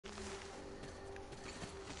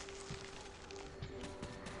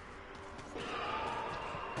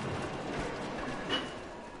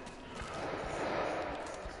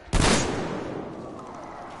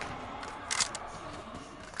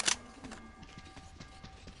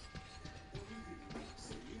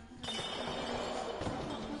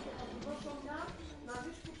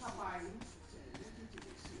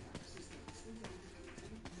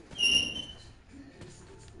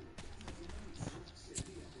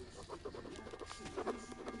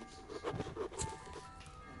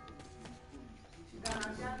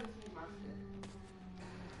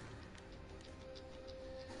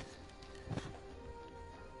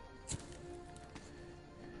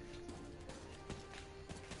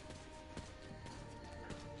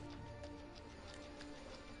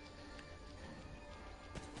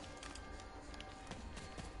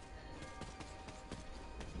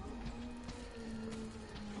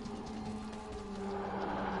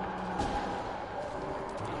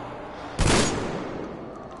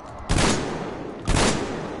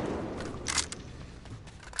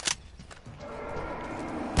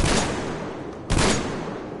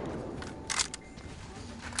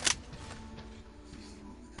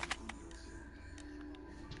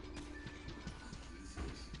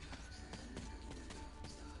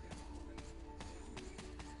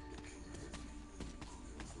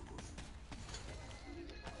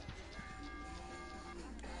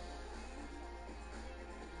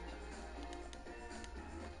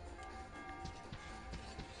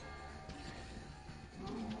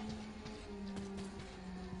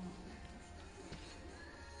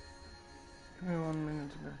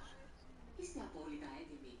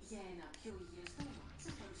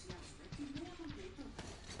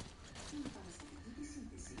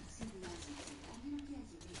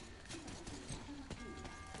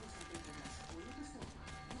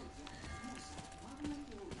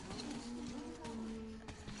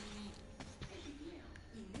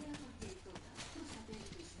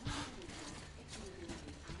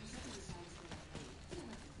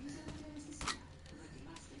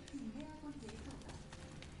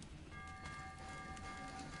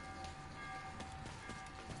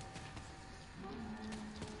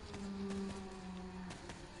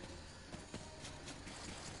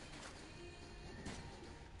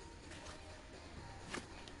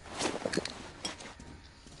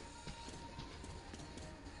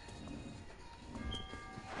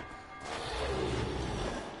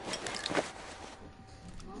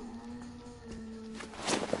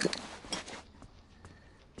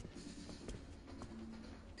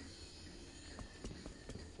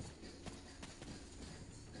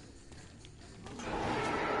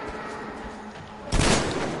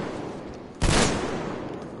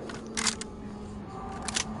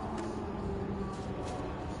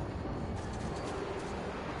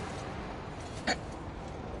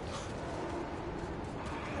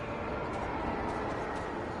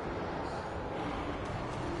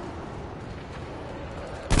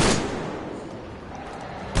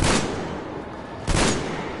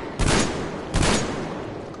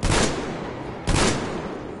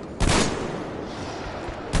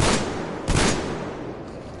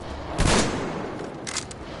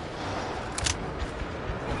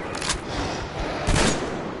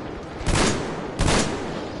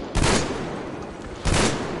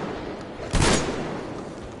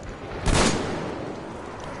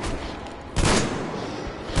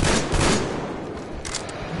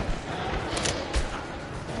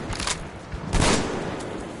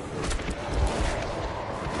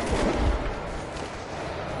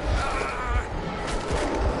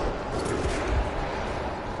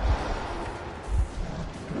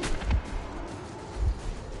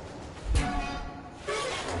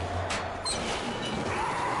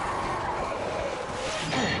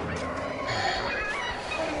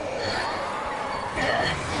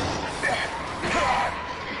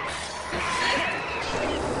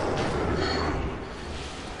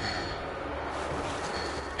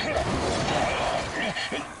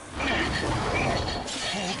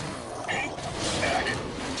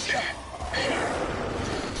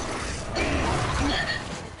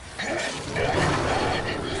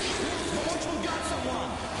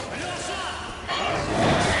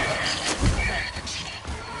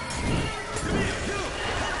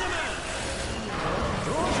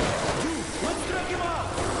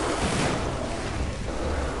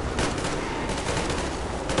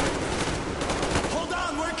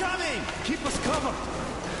Keep us covered!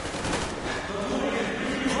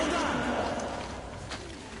 Hold on!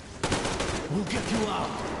 We'll get you out!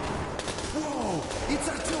 Whoa! It's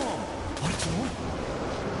Artyom! Artyom?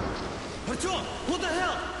 Artyom! What the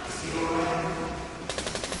hell?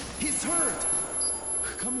 He's hurt!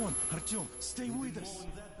 Come on, Artyom, stay with us.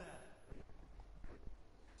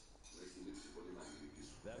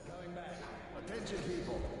 They're coming back. Attention,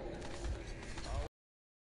 people.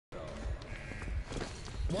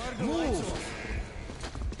 Move!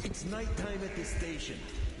 It's nighttime at the station.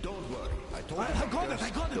 Don't worry. I told I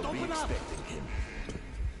got it! Open up! Expecting him.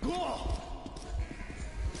 Go!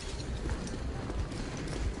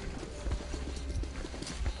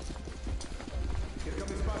 Here come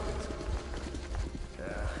his buckets.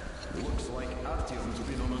 Looks like Artyom's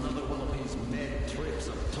been on another one of his mad trips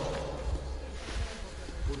up top.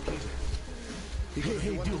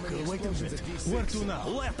 Hey, Duke, wait a minute. Where to now?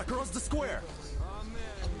 Left, across the square!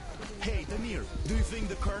 Hey, Damir, do you think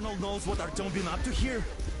the Colonel knows what Artyom been up to here?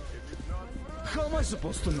 How am I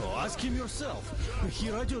supposed to know? Ask him yourself. He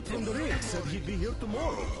radioed from the rig, said he'd be here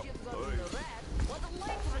tomorrow.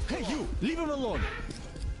 Hey, you! Leave him alone!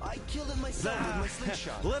 I killed him myself with my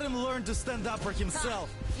slingshot. Let him learn to stand up for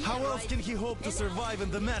himself. How else can he hope to survive in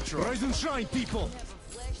the metro? Rise and shine, people!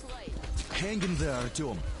 Hang in there,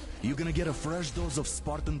 Artyom. You gonna get a fresh dose of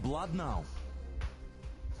Spartan blood now?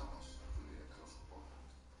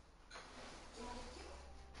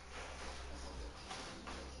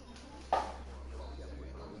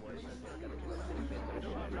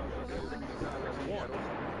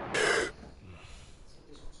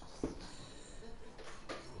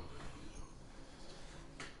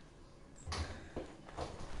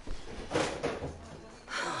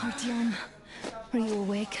 Artyom, are you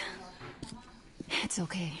awake? It's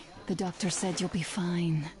okay. The doctor said you'll be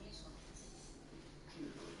fine.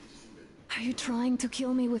 Are you trying to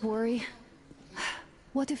kill me with worry?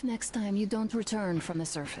 What if next time you don't return from the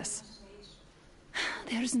surface?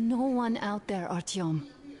 There's no one out there, Artyom.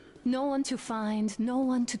 No one to find, no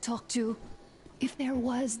one to talk to. If there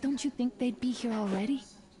was, don't you think they'd be here already?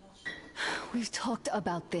 We've talked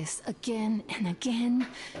about this again and again.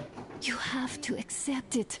 You have to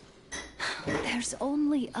accept it. There's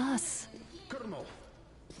only us. Colonel!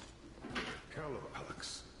 Hello,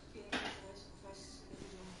 Alex.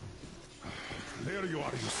 There you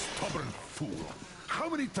are, you stubborn fool. How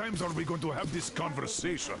many times are we going to have this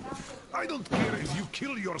conversation? I don't care if you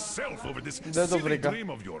kill yourself over this silly dream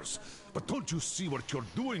of yours. But don't you see what you're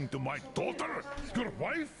doing to my daughter? Your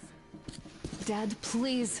wife? Dad,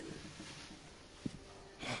 please.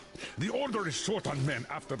 The Order is short on men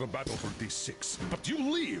after the battle for D6. But you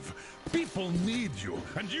leave. People need you,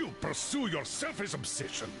 and you pursue your selfish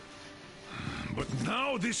obsession. But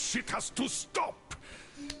now this shit has to stop.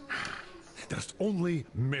 There's only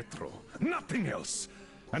Metro, nothing else.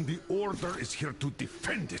 And the Order is here to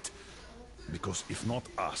defend it. Because if not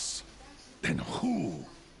us, then who?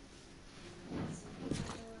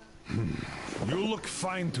 You look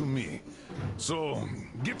fine to me. So,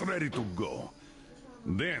 get ready to go.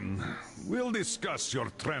 Then, we'll discuss your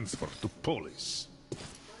transfer to Polis.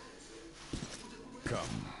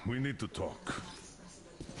 Come, we need to talk.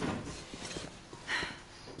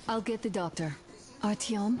 I'll get the doctor.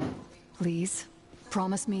 Artyom, please,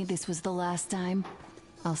 promise me this was the last time.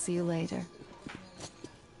 I'll see you later.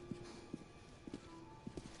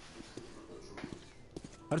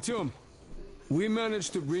 Artyom, we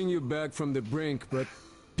managed to bring you back from the brink, but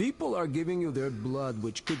people are giving you their blood,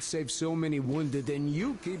 which could save so many wounded, and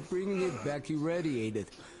you keep bringing it back irradiated.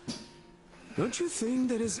 Don't you think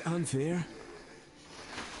that is unfair?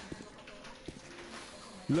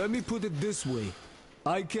 Let me put it this way.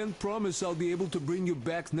 I can't promise I'll be able to bring you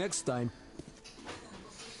back next time.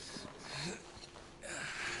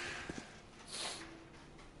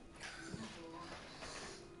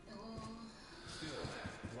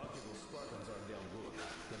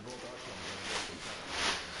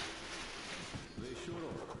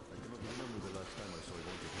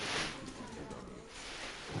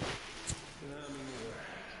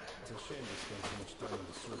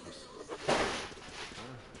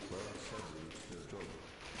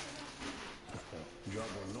 Job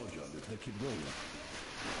or no job, if they keep going.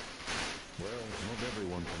 Well, not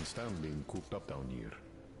everyone can stand being cooped up down here.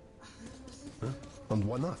 Huh? And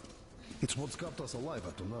why not? It's what's kept us alive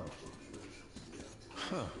up to now.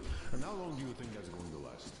 Huh. And how long do you think that's going to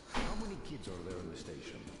last? How many kids are there in the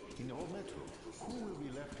station? In the whole metro? Who will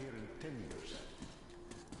be left here in 10 years?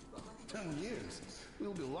 10 years?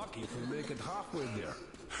 We'll be lucky if we make it halfway there.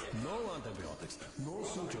 No antibiotics, no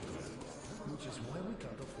suture treatment. Which is why we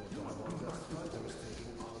can't afford to have our best fighters taking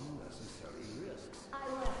unnecessary risks. I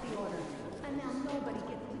left the order.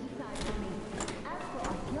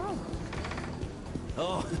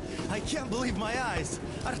 Oh, I can't believe my eyes!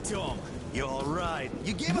 Artyom, you alright?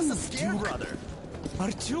 You gave us a scare, brother!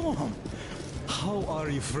 Artyom! How are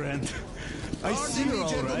you, friend? I see you're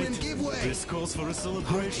alright. Give way. This calls for a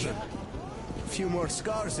celebration. A few more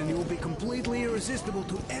scars and you will be completely irresistible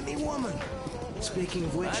to any woman. Speaking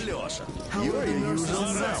of which, Alyosha, how you're are the your nurses usual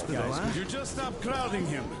in the self, hospital, guys. huh? Could you just stop crowding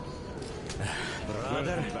him?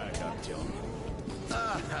 Brother. Back, Artyom.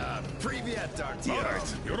 Привет, All Artyom.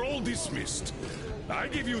 right, you're all dismissed. I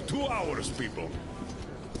give you 2 hours, people.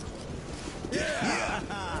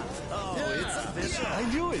 Oh, it's official.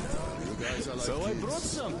 I knew it. So I brought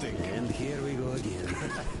something. And here we go again.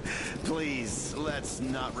 Please, let's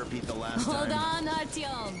not repeat the last Hold time. on,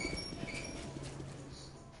 Artyom.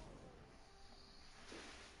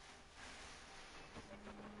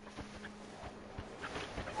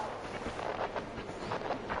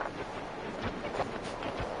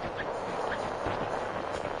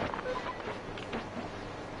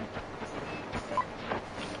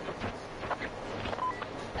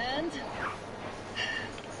 And?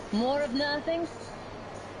 More of nothing?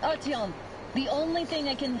 Artyom, the only thing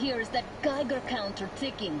I can hear is that Geiger counter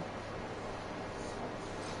ticking.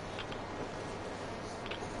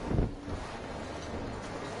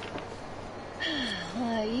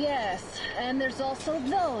 Yes, and there's also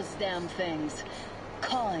those damn things.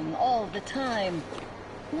 Calling all the time.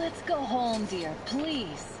 Let's go home, dear,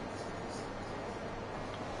 please.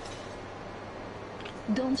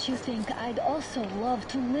 Don't you think I'd also love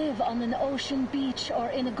to live on an ocean beach or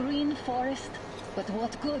in a green forest? But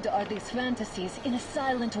what good are these fantasies in a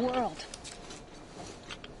silent world?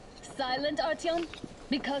 Silent, Artyom?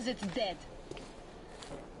 Because it's dead.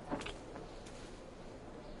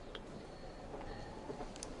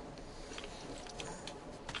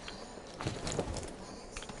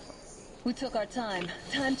 We took our time.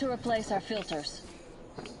 Time to replace our filters.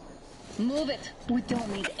 Move it! We don't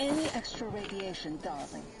need any extra radiation,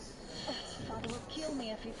 darling. Oh, Father will kill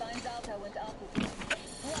me if he finds out I went out with you.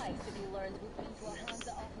 Twice if he learns we've been to a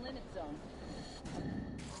Hansa off-limit zone.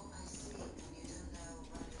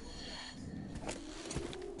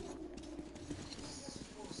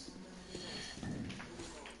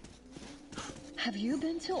 Have you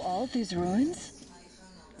been to all these ruins?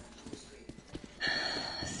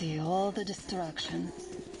 See all the destruction.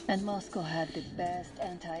 And Moscow had the best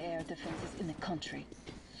anti-air defenses in the country.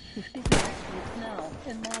 If this is how it is now,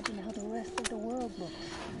 imagine how the rest of the world looks.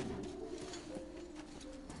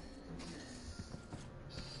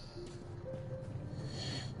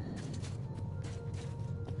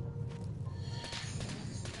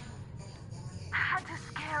 Had to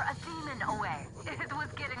scare a demon away. It was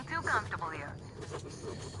getting too comfortable here.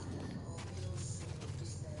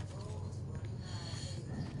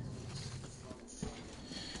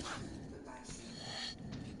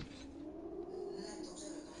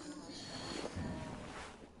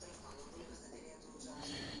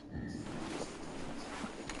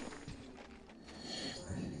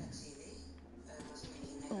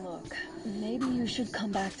 Look, maybe you should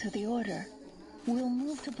come back to the Order. We'll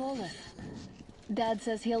move to Polis. Dad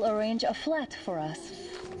says he'll arrange a flat for us.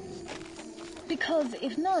 Because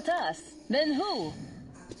if not us, then who?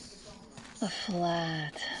 A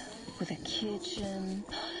flat with a kitchen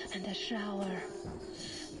and a shower.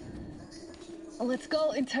 Let's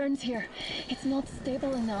go, it turns here. It's not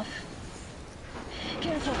stable enough.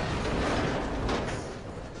 Careful.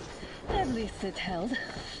 At least it held.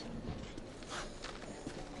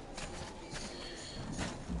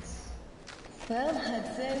 Well,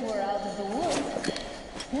 I'd say we're out of the woods.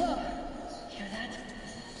 Whoa! Hear that?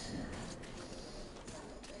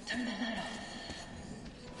 Turn the light off.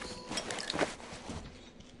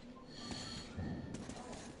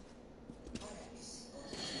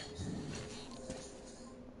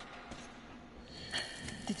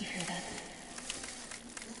 Did you hear that?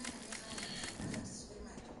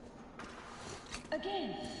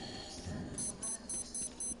 Again!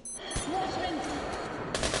 Watchmen!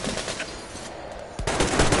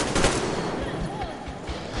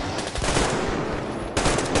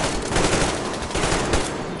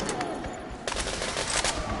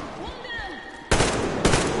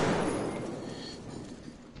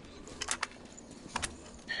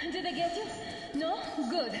 Did they get you? No?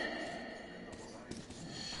 Good.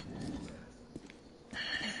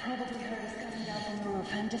 They probably heard us coming down from the roof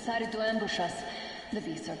and decided to ambush us. The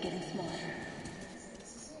beasts are getting smarter.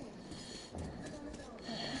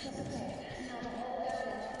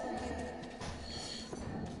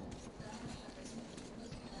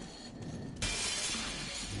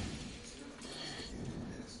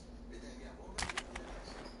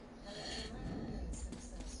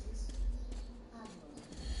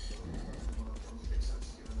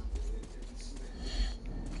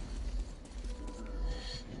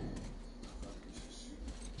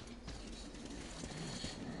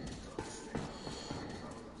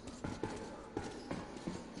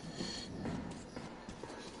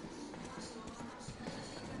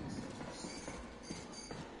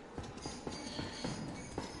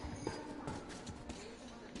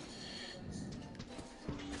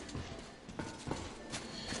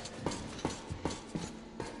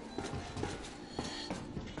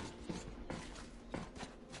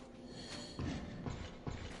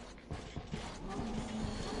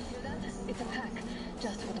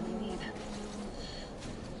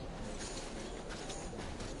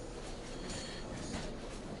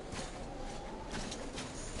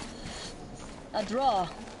 A draw.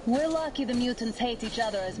 We're lucky the mutants hate each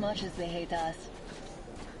other as much as they hate us.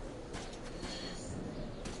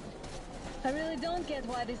 I really don't get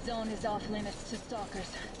why this zone is off limits to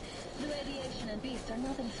stalkers. The radiation and beasts are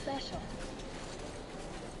nothing special.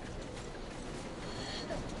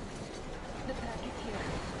 The pack is here.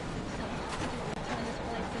 So, do we turn this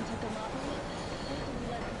place into thermopylae, or do we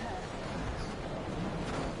let them pass?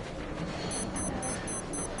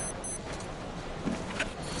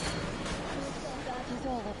 Looks like that is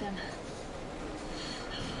all of them.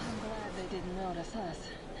 I'm glad they didn't notice us.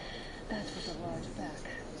 That was a large pack.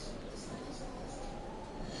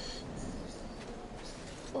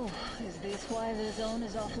 Oh, is this why the zone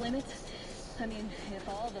is off limits? I mean, if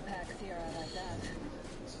all the packs here are like that.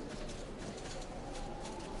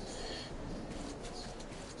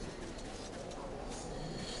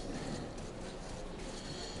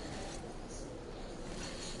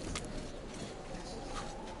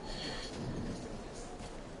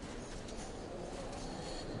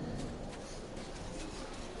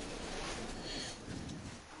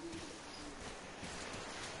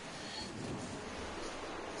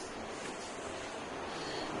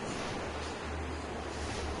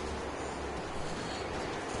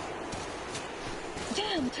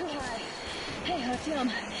 Damn, too high. Hey, Artyom,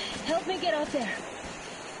 help me get up there.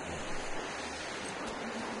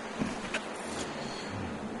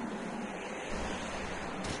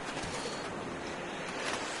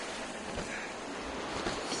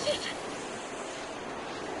 Shit!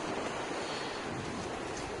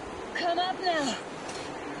 Come up now.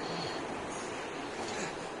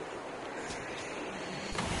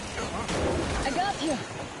 I got you.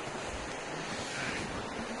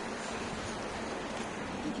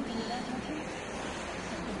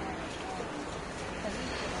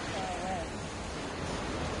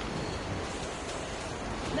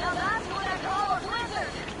 Now that's what I call a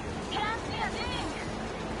blizzard! Can't see a thing!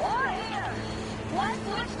 Or hear! Why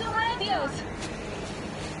switch to radios?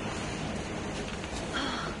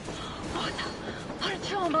 What?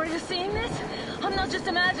 Artyom, are you seeing this? I'm not just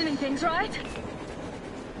imagining things, right?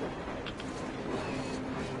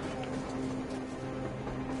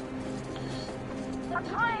 A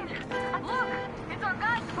train! Look! It's our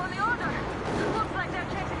guys for the order! Looks like they're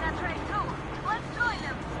chasing that train too. Let's join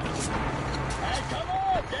them! Hey, come on!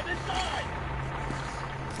 Get inside!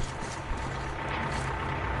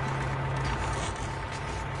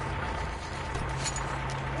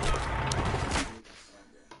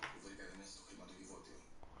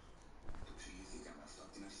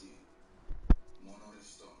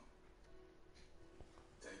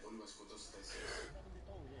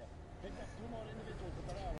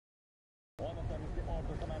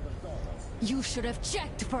 You should have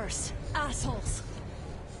checked first, assholes!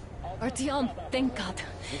 Artyom, thank God.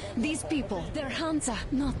 These people, they're Hansa,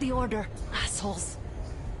 not the Order. Assholes.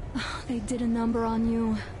 They did a number on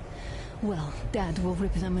you. Well, Dad will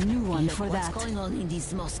rip them a new one for that. What's going on in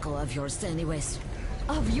this Moscow of yours anyways?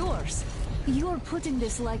 Of yours? You're putting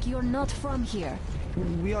this like you're not from here.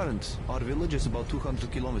 We aren't. Our village is about 200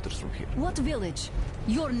 kilometers from here. What village?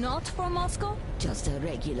 You're not from Moscow? Just a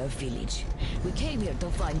regular village. We came here to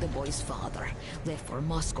find the boy's father. Left for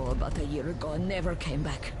Moscow about a year ago and never came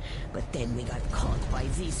back. But then we got caught by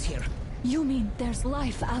these here. You mean there's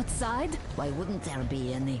life outside? Why wouldn't there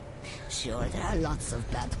be any? Sure, there are lots of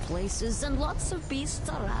bad places and lots of beasts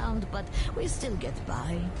around, but we still get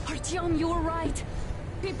by. Artyom, you were right.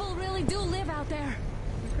 People really do live out there.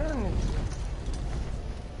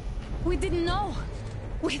 We didn't know.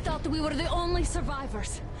 We thought we were the only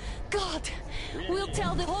survivors. God, we'll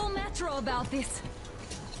tell the whole metro about this.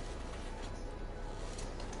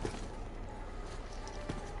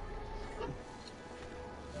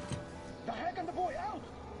 The heck and the boy out!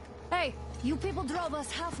 Hey, you people drove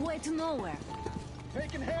us halfway to nowhere. They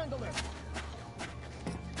can handle it!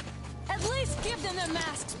 At least give them their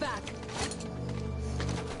masks back.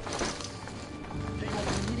 They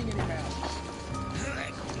won't be needing any masks.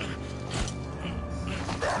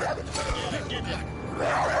 Get ya!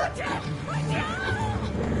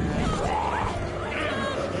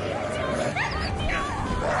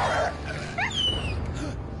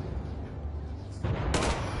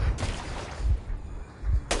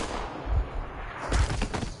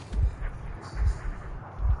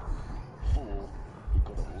 Fool. He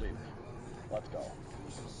could have lived. Let's go.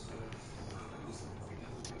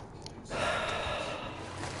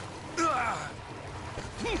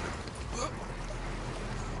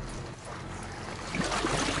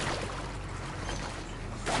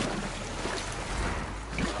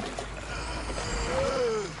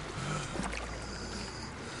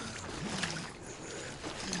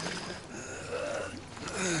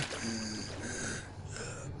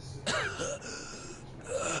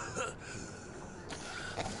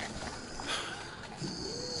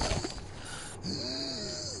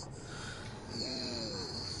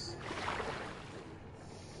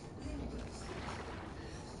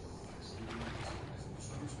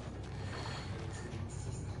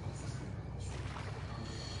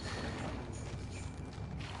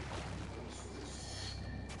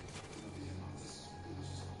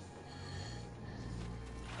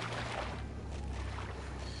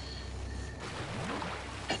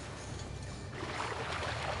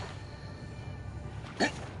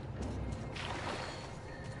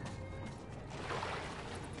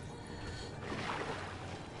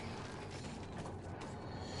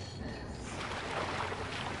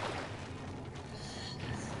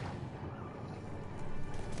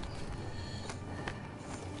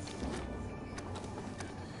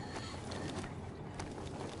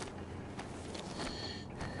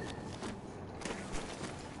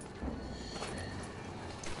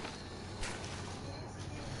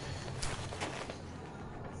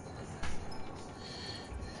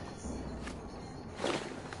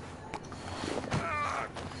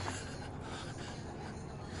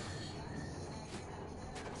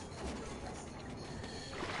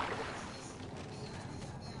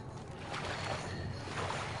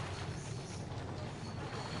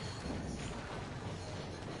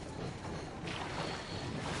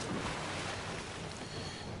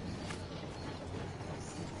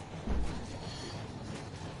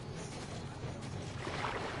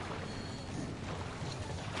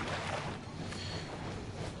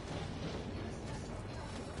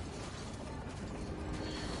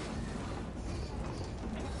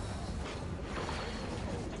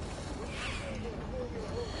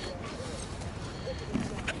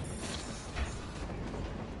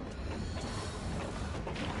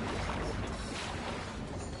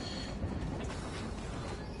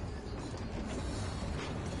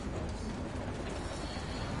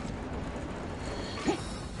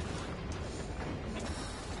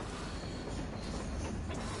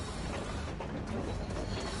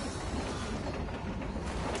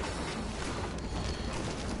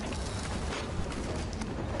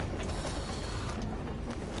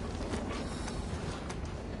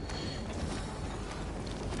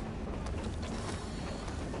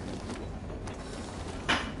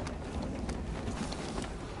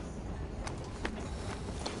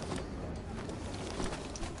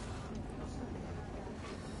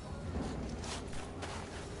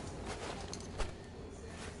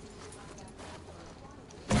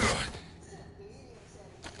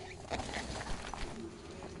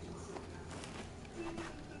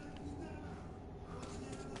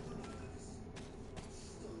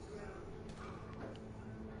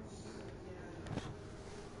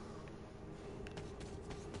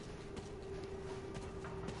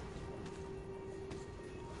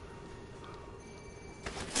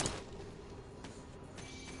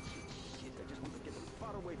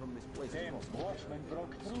 Damn, watchmen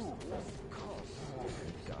broke through.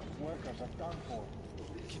 Workers are done for.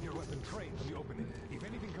 Keep your weapon trained on the opening. If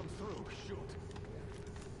anything comes through, shoot.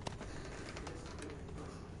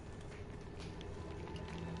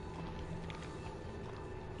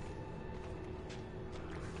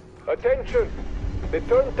 Attention! The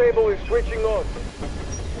turntable is switching on.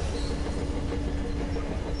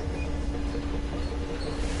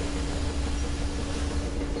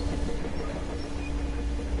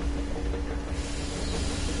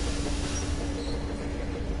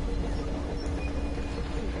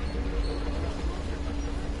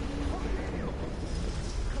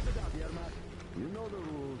 You know the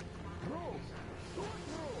rules.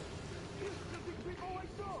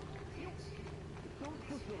 Don't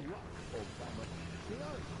push your luck, Obama.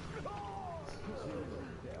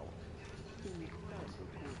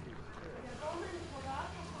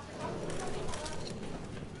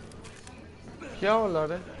 Ποια όλα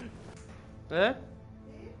ρε?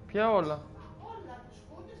 Ποια όλα?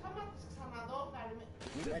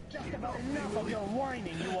 Just about enough of your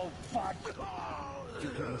whining, you old fuck!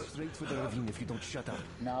 You're heading straight for the ravine if you don't shut up.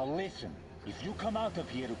 Now listen, if you come out of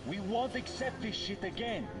here, we won't accept this shit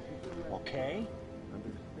again. Okay?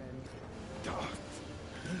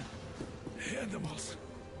 Animals.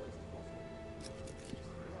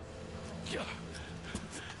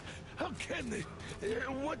 How can they?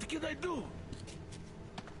 What can I do?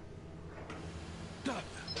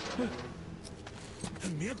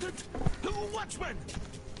 Mutant? Watchman!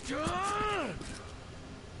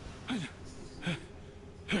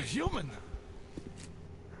 Human?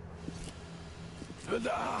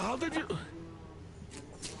 How did you...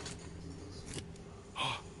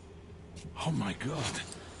 Oh my God.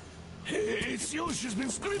 It's you she's been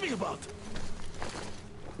screaming about.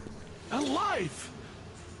 Alive!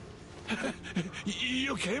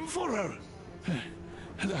 You came for her.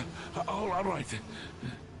 All right.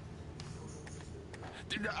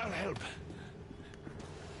 I'll help.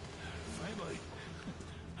 Finally.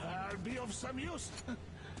 I'll be of some use.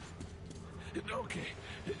 Okay.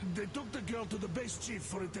 They took the girl to the base chief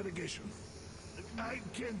for interrogation. I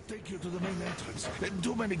can't take you to the main entrance.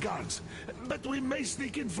 Too many guards. But we may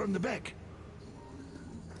sneak in from the back.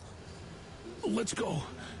 Let's go.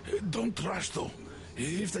 Don't rush, though.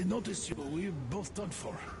 If they notice you, we're both done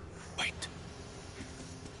for. Wait.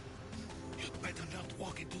 You'd better not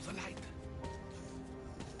walk into the light.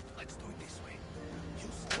 Let's do it this way. You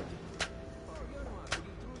start.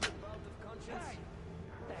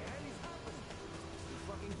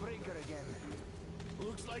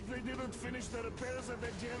 Looks like they didn't finish the repairs at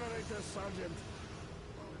the generator, Sergeant.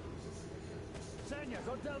 Senya,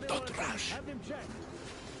 go tell the Don't rush. Have them checked.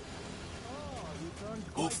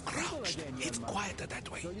 Move crouched. It's quieter that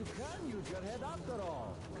way. So you can use your head after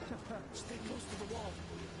all. Stay close to the wall.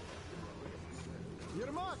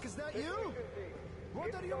 Yermak, is that you?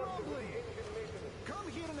 What are you mumbling? Come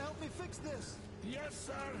here and help me fix this. Yes,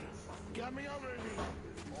 sir. Got me already.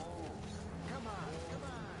 Come on, come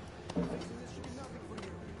on. Fixing this should be nothing for you.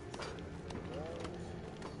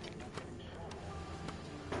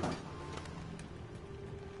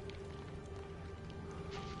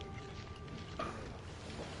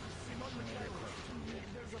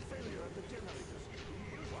 There's a failure at the generators.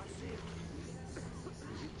 What's it?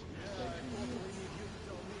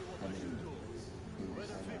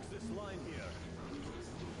 Better fix this line here.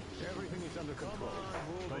 Everything is under control.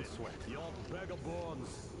 Don't sweat. You bag of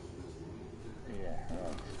bones. Yeah,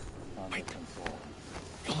 right. Wait.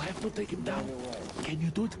 You'll have to take him down. Can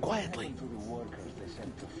you do it quietly? To the workers they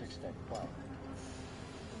sent to fix that pipe.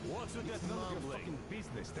 What's with that mumbling?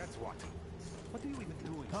 Business, that's what. What are you even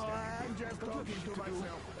doing? Oh, I'm just talking to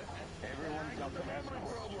myself. Everyone's got the That's my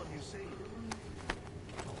problem, you see.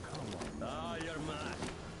 Oh, come on. Ah, you're mad.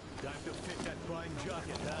 Time to fit that fine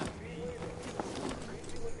jacket, huh?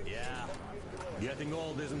 Yeah. Getting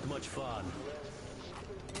old isn't much fun.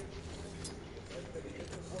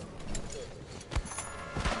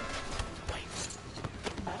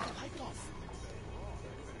 Light off.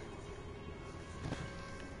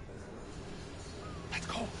 Let's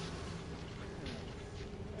go.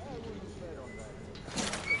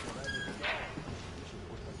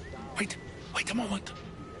 Wait a moment.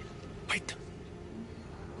 Wait.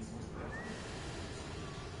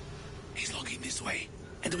 He's looking this way,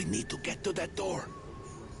 and we need to get to that door.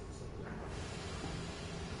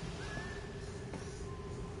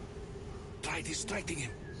 Try distracting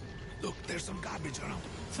him. Look, there's some garbage around.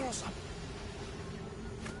 Throw some.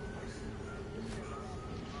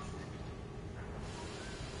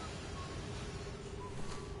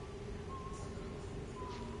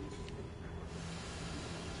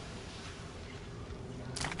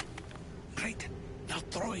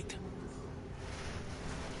 destroyed.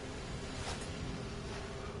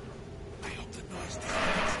 I hope the noise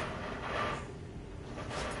distracts him.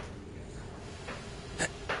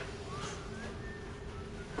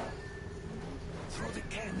 Throw the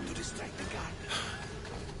can to distract the guard.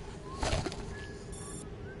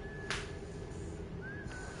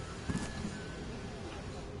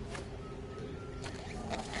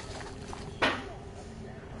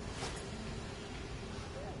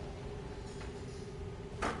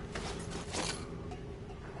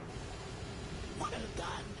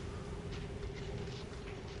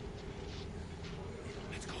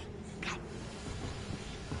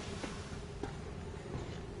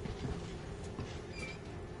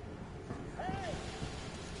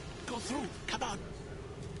 Through. Come on.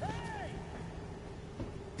 Hey!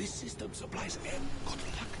 This system supplies air. Good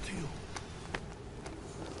luck to you.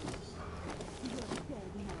 You're dead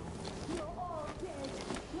now. You're all dead.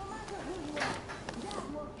 No matter who you are. That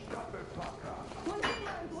was... Shut the fuck up. When we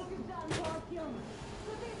learned what you've done to our children,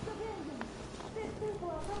 to these civilians, these people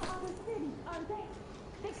are from other cities, aren't they?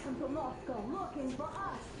 They come to Moscow looking for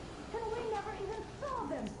us. And we never even saw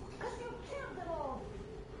them. Because you killed them all.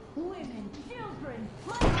 Women, children,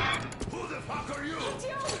 Who the fuck are you?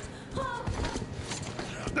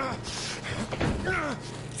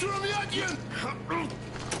 Трумятин!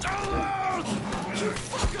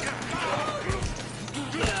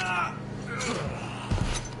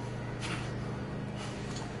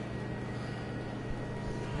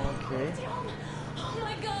 Okay. Oh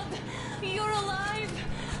my god! You're alive!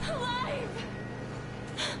 Alive!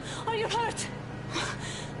 Are you hurt?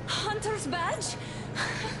 Hunter's badge?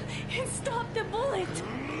 It stopped the bullet!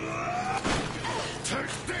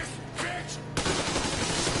 Take this, bitch!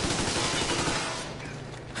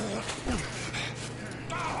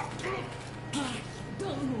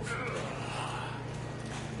 Don't move.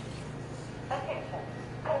 Attention.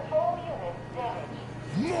 Control units damaged.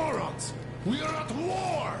 Morons! We are at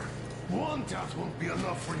war! One tap won't be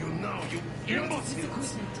enough for you now, you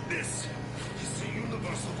imbeciles! This is the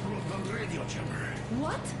universal broadband radio jammer.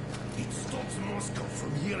 What? It stops Moscow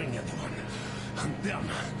from hearing anyone, and them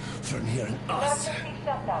from hearing us. Emergency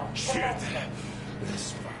shutdown. Shit!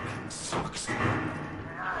 This fucking sucks.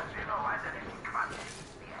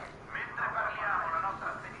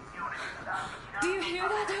 Do you hear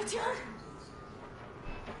that, Artyom?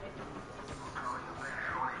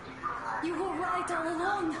 You were right all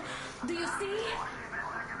along. Do you see?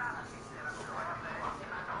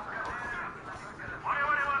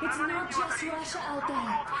 It's not just Russia out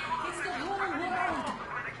there. It's the whole world.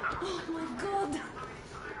 Oh my god.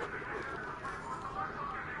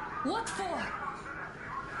 What for?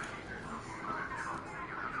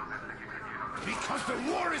 Because the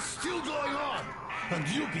war is still going on, and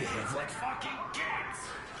you behave like fucking kids.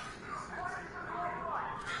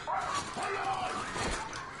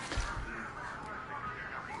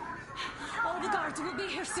 All the guards will be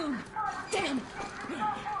here soon. Damn.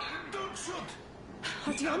 Don't shoot.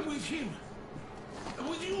 Artyom? I'm with him.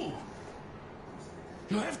 With you.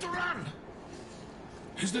 You have to run.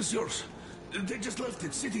 Is this yours? They just left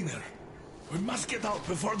it sitting there. We must get out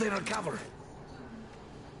before they recover.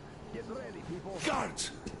 Get ready, people.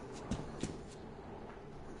 Guards!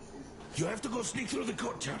 You have to go sneak through the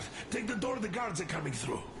courtyard. Take the door the guards are coming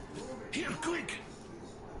through. Here, quick!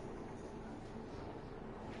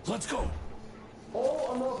 Let's go.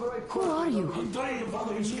 Who are you? Andrei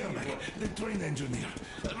Ivanovich Kermek, the train engineer.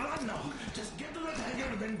 Run now. Just get to that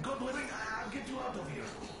hangar, then God willing, I'll get you out of here.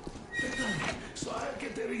 Take time, so I'll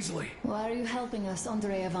get there easily. Why are you helping us,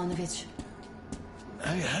 Andrei Ivanovich?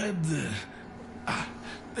 I had...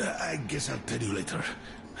 I guess I'll tell you later.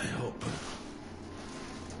 I hope.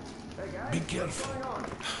 Be careful.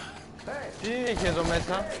 Τι είχε εδώ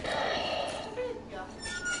μέσα?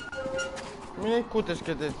 Μην έχει κούτες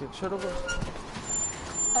και τέτοια, ξέρω εγώ.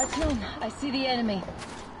 Artyom, I see the enemy.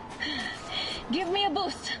 Give me a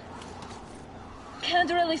boost. Can't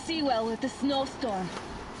really see well with the snowstorm.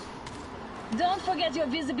 Don't forget your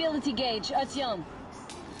visibility gauge, Artyom.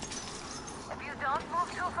 If you don't move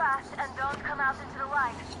too fast and don't come out into the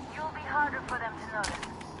light, you'll be harder for them to notice.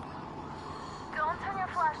 Don't turn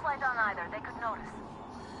your flashlight on either, they could notice.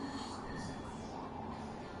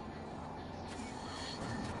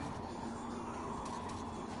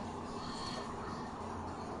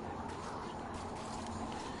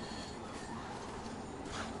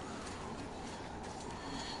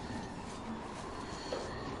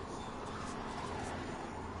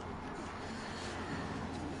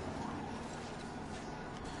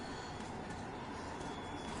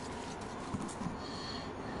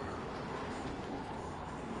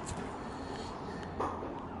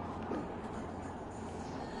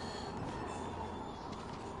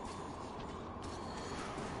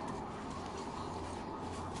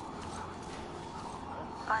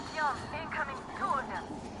 Artyom, incoming, 2 of them.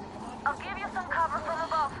 I'll give you some cover from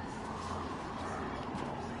above.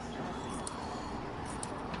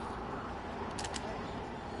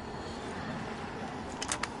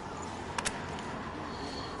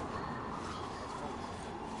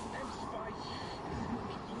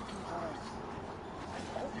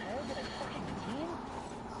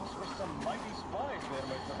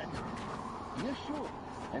 Yeah, sure.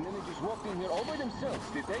 And then they just walked in here all by themselves,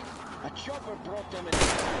 did they? A chopper brought them in. It's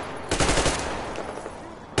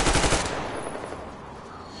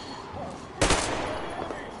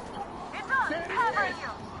on! Covering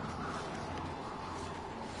you!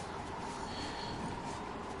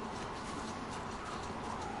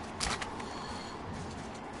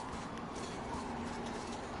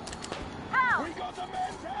 Down! We got the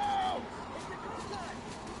man down!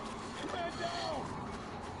 Man down!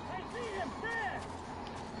 I see him there!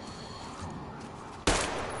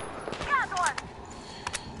 Got one!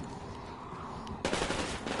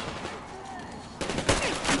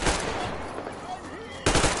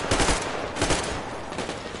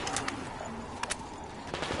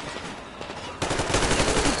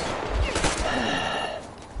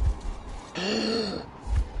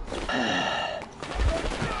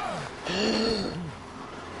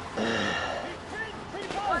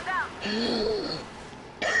 One down!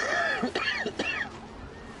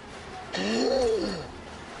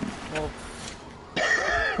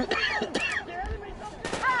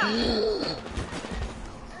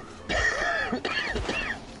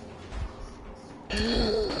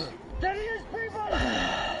 There he is, people!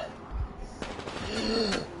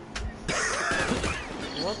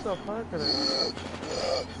 What the fuck?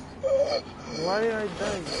 Why I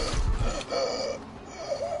died?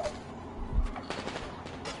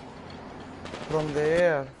 From the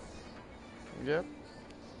air. Yep.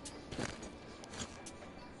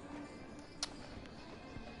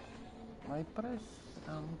 I press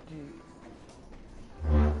MG.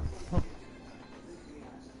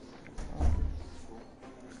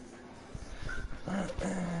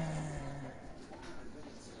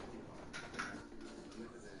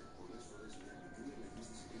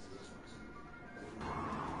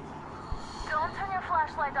 Don't turn your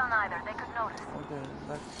flashlight on either, they could notice. Okay,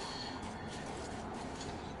 that's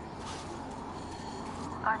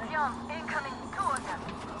Artyom, incoming, 2 of them.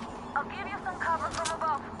 I'll give you some cover from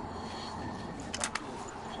above.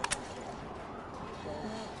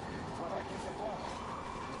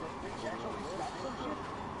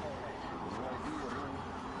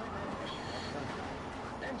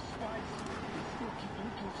 Them spies, they still keep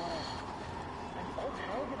looking for us. And old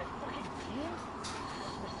Helgen and fucking team?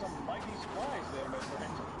 Those were some mighty spies there, my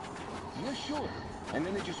friend. Yeah, sure. And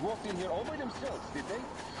then they just walked in here all by themselves, did they?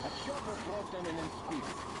 A chopper brought them in speed.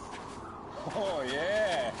 Oh,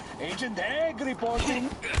 yeah. Agent Egg reporting.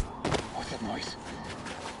 What's that noise?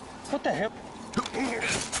 What the hell?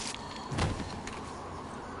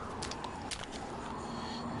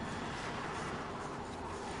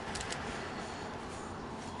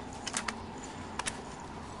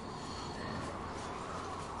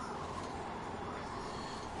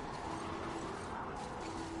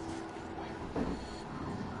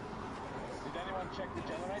 Did anyone check the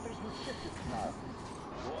generators? We'll shift it now.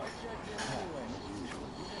 Boy, check in anyway, as usual.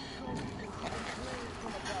 You can show you can keep it clear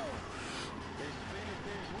from a tower. There's spin if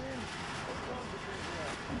there's wind, or tons of things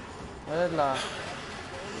there. Ella.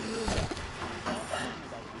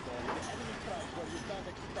 Enemy strikes where you don't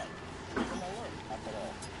expect. It's an alert, after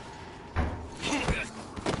all.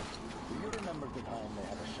 Do you remember the time they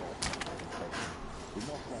had a short station? With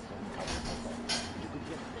no flash on cover for them. You could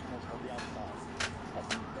get signals from the outside. That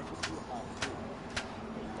means they could see us too.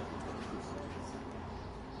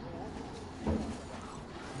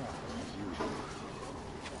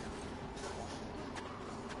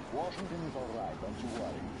 Washington is all right, don't you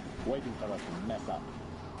worry. Waiting for us to mess up.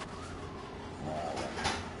 Ah,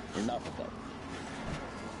 well, enough of that.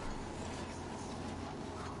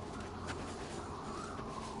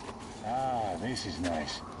 Ah, this is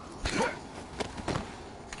nice.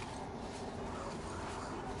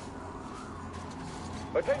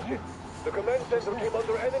 Attention! The command center came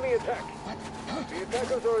under enemy attack. The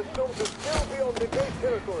attackers are assumed to still be on the base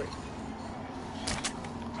territory.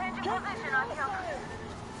 Change your position, Artyom.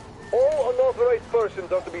 All unauthorized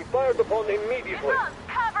persons are to be fired upon immediately. It's on!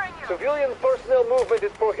 Covering you! Civilian personnel movement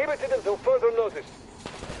is prohibited until further notice.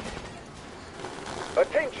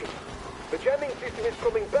 Attention! The jamming system is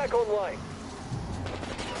coming back online.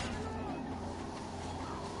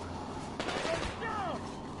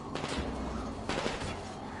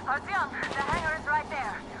 Artyom, the hangar is right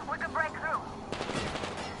there. We could break through.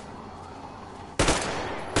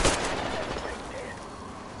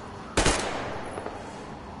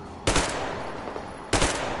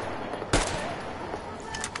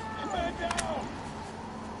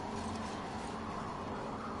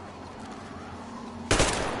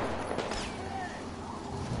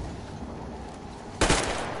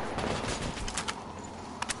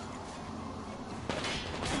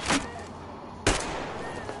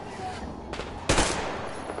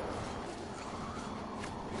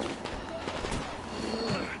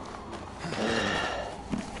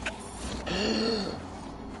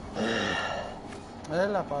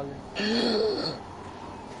 Έλα πάλι.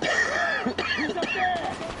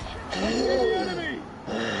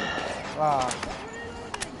 Ah.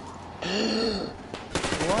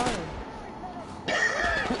 Why?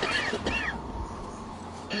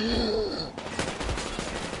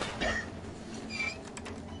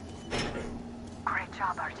 Great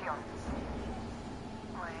job, Artyom.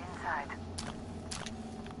 We're inside.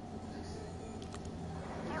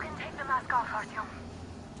 You can take the mask off, Artyom.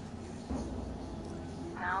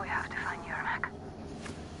 Now we have to find Yermak.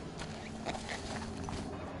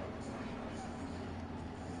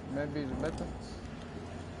 Maybe it's better.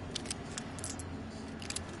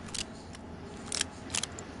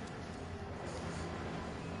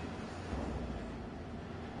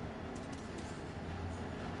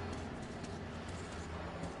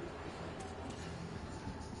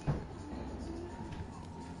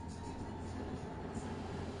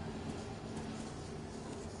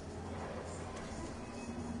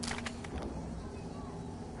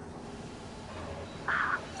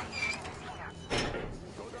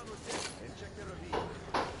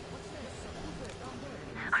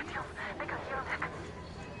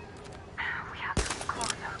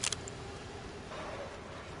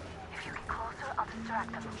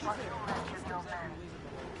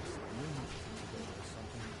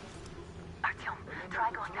 Artyom, try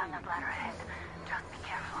going down that ladder ahead. Just be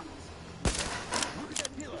careful. Look at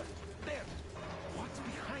that pillar! There! What's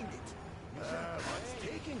behind it? What's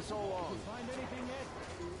taking so long? Find anything yet?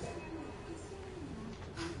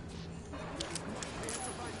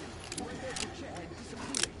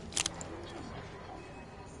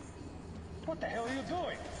 What the hell are you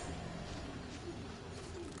doing?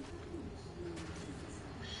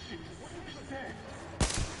 Shit, what's that?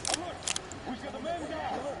 Alert! We've got a man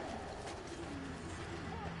down!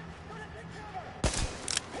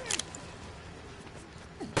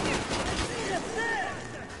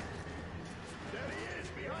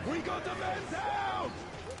 We got the man down!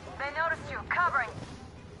 They noticed you. Covering.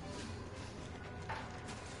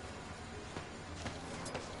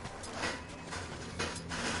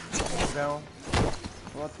 Down.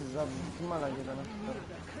 What is up? Τι μαλακή ήταν αυτό τώρα.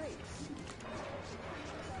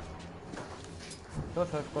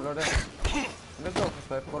 Τόσο εύκολο ρε. Δεν το έχω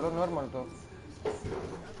στο εύκολο, normal το.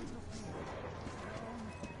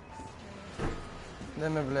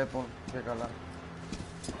 Δεν με βλέπουν και καλά.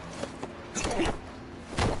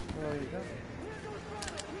 Λογικά.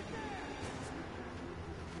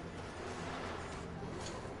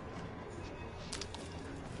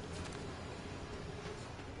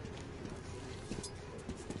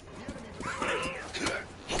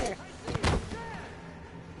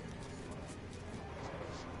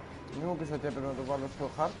 Μην μου πεις ότι έπρεπε να το βάλω στο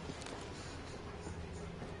hard.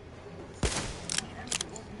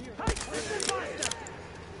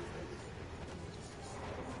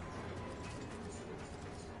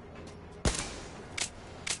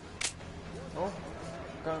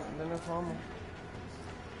 Δεν έχω άμμο.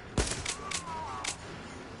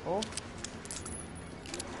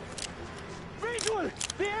 Visual!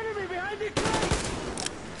 The enemy behind the crate!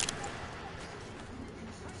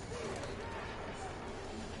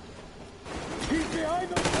 He's behind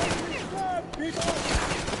the fucking slab, people!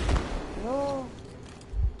 No!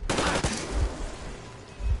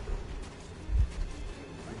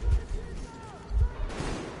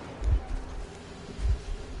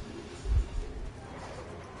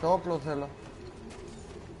 Το όπλο θέλω.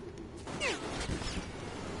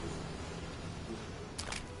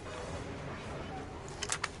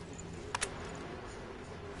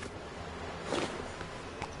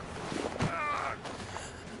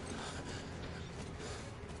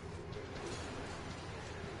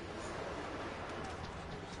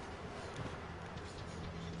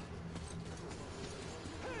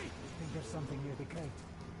 Something near the crate.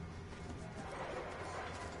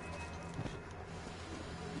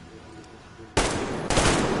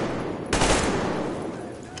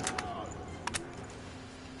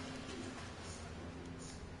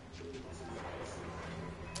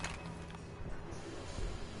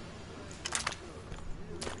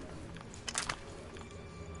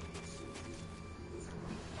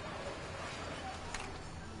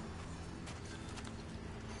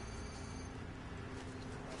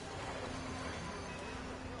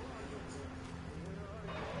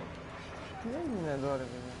 Τι έγινε εδώ ρε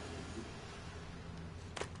παιδιά.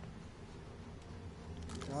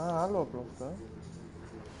 Α, άλλο όπλο αυτό.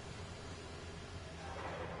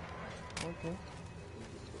 Οκ.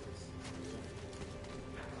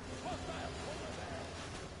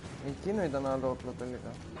 Εκείνο ήταν άλλο όπλο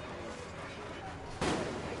τελικά.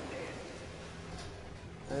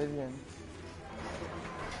 Τα ίδια είναι.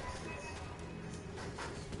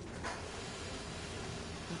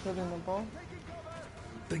 Θέλει να πάω.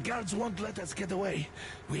 The guards won't let us get away.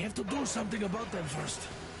 We have to do something about them first.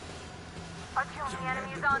 Artyom, the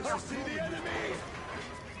enemy is on you. I see the enemy!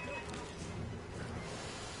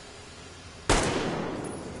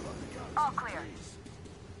 All clear.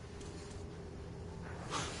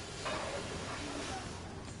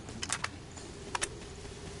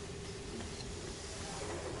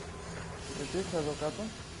 Ήρθα εδώ κάτω,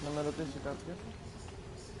 να με ρωτήσει κάποιος.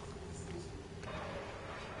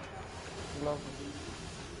 Λάθος.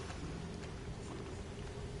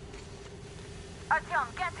 Artyom,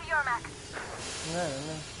 get to your max. Ναι.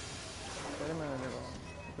 Περίμενε λίγο.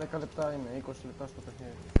 10 λεπτά είναι, 20 λεπτά στο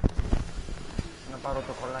παιχνίδι. Να πάρω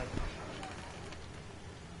το κολλάκι.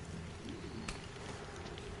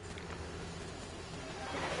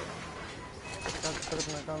 Κάτι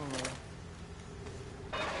πρέπει να κάνουμε.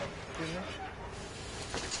 Τι είναι?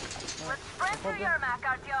 Let's sprint through your max,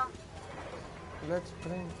 Artyom. Let's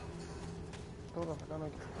sprint. Τώρα θα κάνω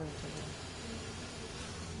και sprint.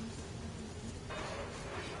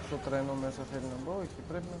 Στο τρένο μέσα θέλει να μπω, όχι,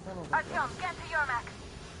 πρέπει να κάνω το Artyom, get to your max.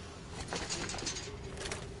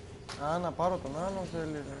 Α, να πάρω τον άλλο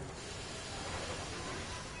θέλει ρε.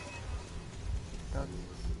 Κάτι.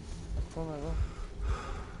 Αυτόν εδώ.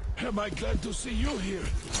 Am I glad to see you here?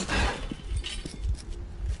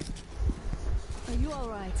 Are you all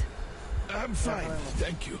right? I'm fine,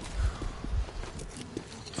 thank you.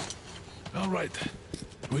 All right.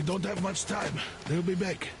 We don't have much time. They'll be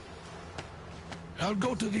back. I'll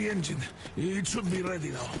go to the engine. It should be ready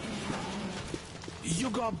now. You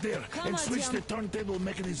go up there and switch the turntable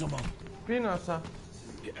mechanism on. Πίνασα.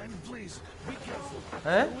 And please, be careful.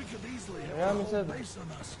 We could easily have a whole base on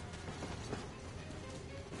us.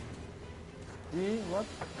 What?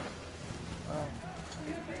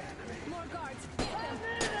 More guards.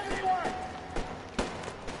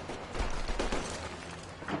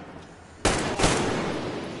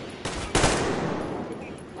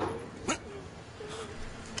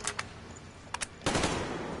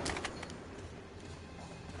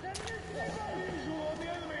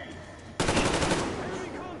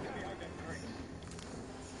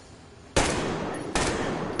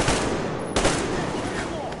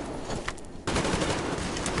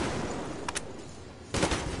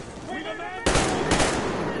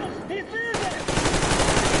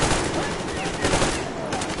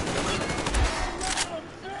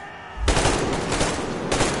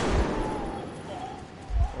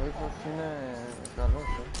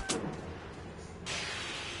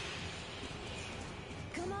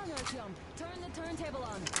 Come on, Artyom. Turn the turntable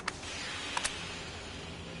on.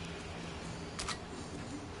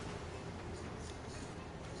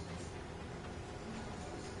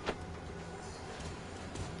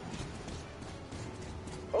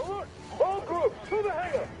 Alert! All groups, to the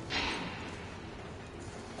hangar!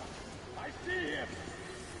 I see him!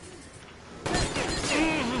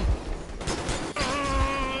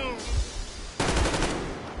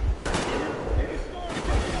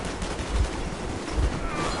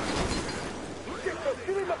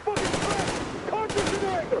 Get in the fucking trap! Contra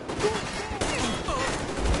generator!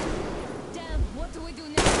 Damn, what do we do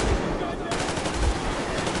now?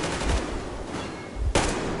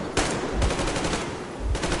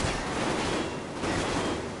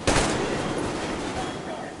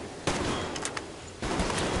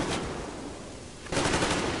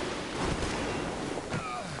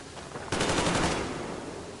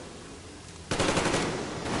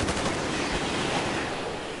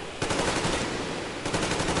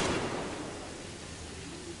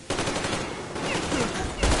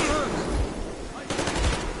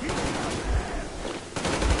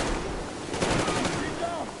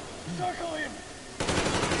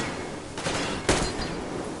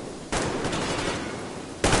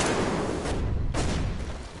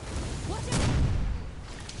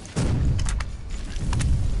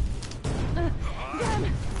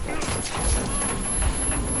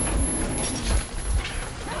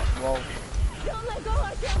 Don't let go,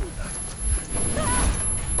 Artyom!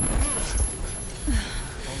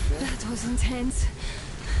 That was intense.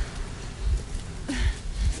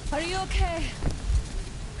 Are you okay?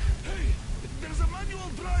 Hey, there's a manual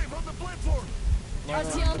drive on the platform.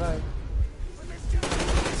 Artyom!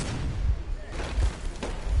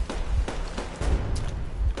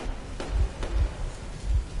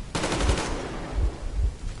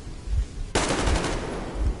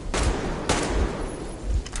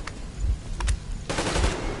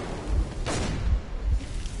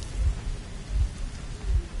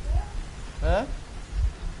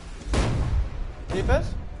 Τι είπες?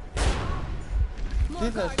 Τι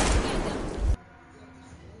θες?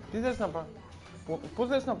 Τι θες να πάω? Πού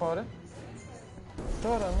θες να πάω ρε?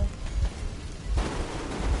 Τώρα, ναι.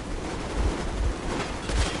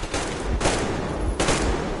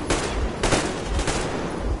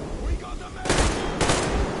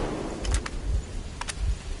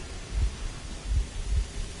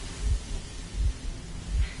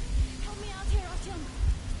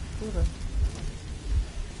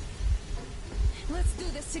 Let's do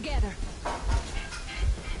this together.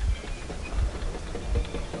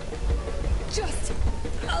 Just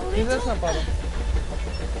a Τι θες να little. πάρω?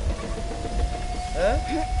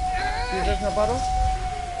 Τι θες να πάρω?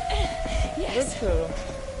 Δεν ξέρω.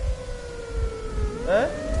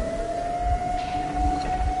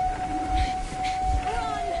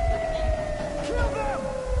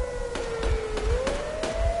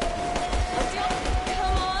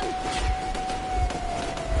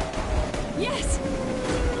 Yes.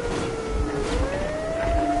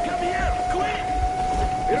 Come here, quick!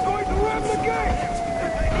 You're going to ram the gate!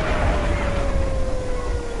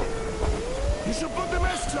 You should put the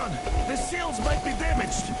masks on. The seals might be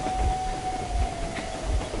damaged.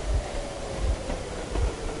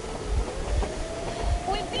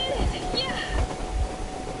 We did it! Yeah!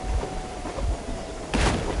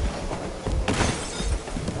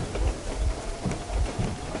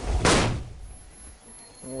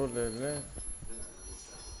 Ουλελε.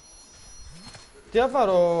 Τι θα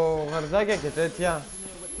πάρω, γαριδάκια και τέτοια?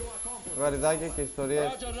 Γαριδάκια και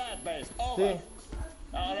ιστορίες. Τι?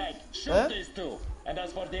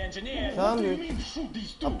 Σάντουιτς.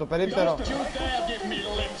 Από το περίπτερο.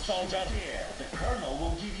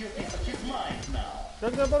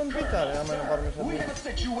 Πρέπει να πάρουμε πίτα ρε, άμα να πάρουμε σαντουίτς.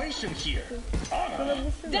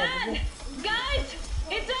 Dad! Guys!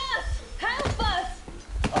 It's us! Help us!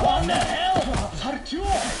 What the hell?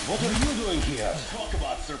 Artyom, what are you doing here? Talk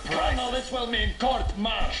about surprise. Colonel, this will mean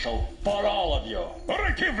court-martial for all of you. All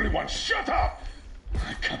right, everyone, shut up!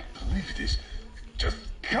 I can't believe this. Just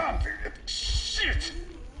can't. Shit!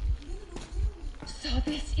 So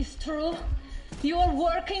this is true? You're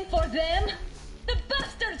working for them? The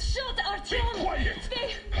bastards shot Artyom! Be quiet!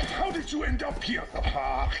 How did you end up here?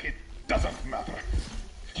 Ah, it doesn't matter.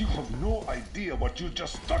 You have no idea what you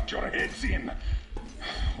just stuck your heads in.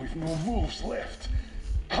 We've no moves left.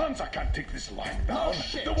 Hansa can't take this lying down. No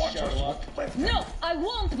shit, the Watchers won't let them. No, I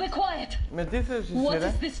won't be quiet! Με τι θες εσύ What ρε?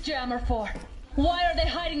 is this jammer for? Why are they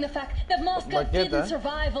hiding the fact that Moscow Maqueta. didn't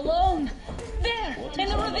survive alone? There, in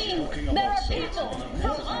the ravine, there are people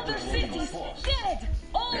from other cities dead!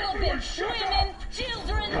 All of them, women,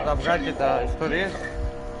 children... Θα τα βγάλει και τα ιστορίες.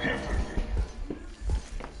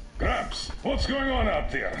 Gramps, what's going on out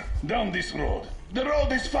there? Down this road. The road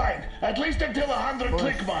is fine, at least until 100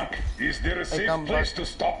 click mark. Is there a safe place to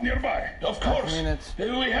stop nearby? Of course.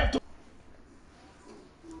 We have to...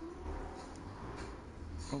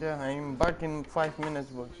 Yeah, I'm back in 5 minutes,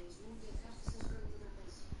 boys.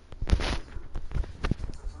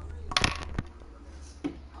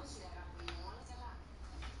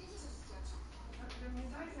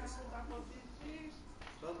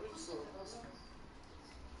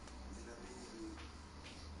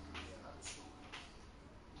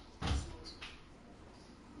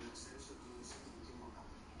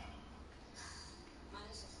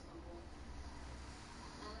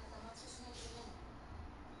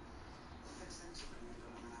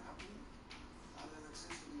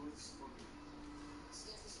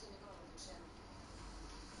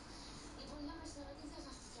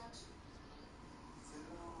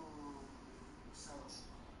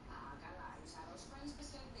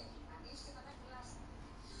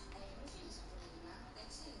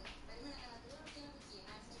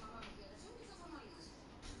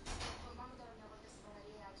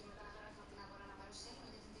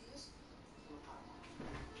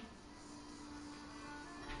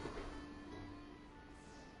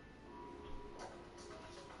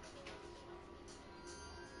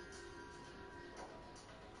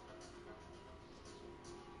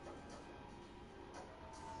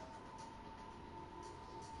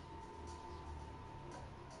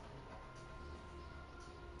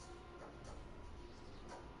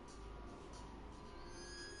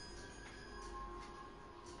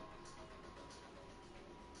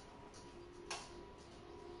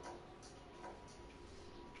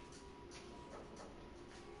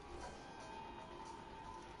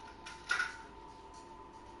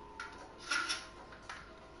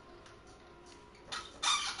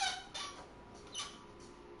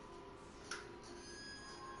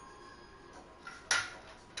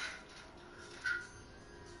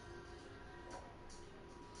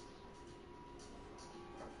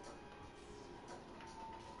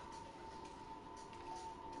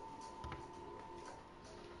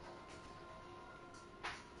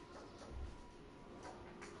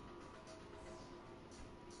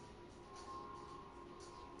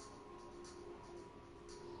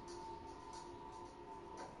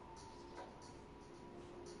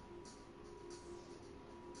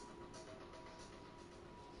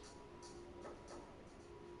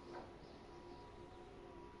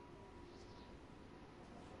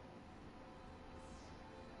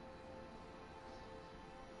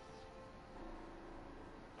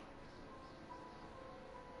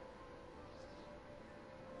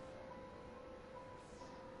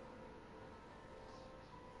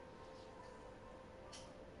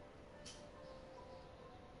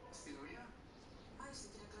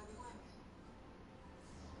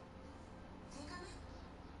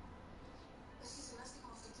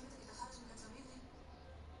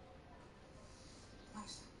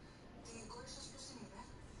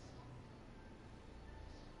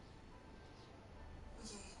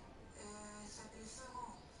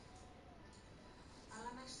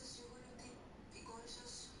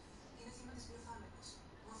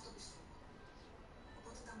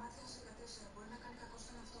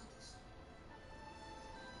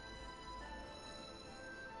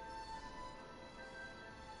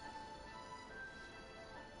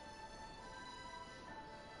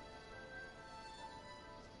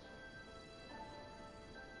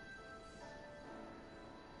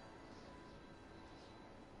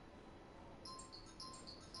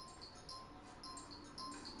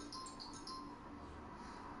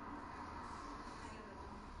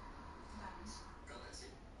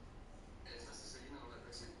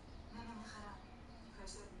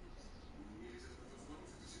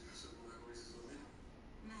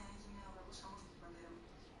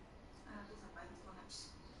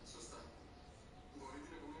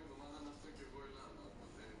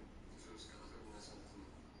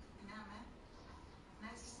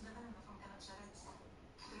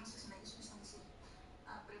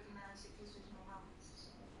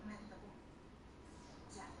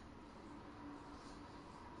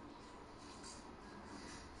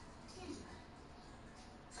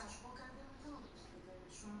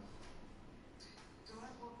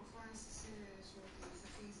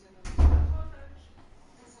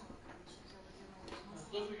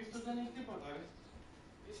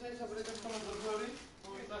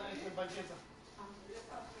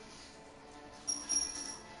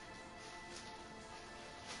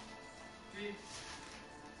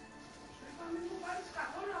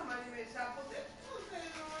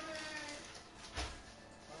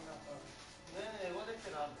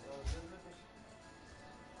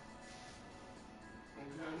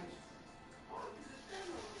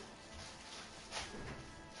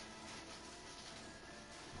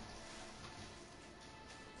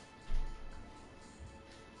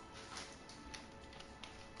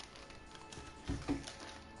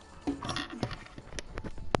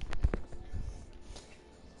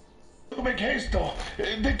 Make haste though.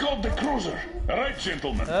 They called the cruiser. Right,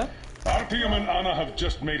 gentlemen. Artyom and Anna have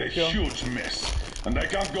just made a huge mess. And I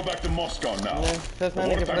can't go back to Moscow now.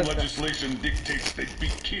 Wartime legislation dictates they be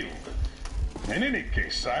killed. In any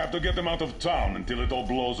case, I have to get them out of town until it all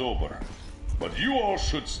blows over. But you all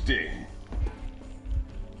should stay.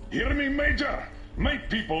 Hear me, Major? My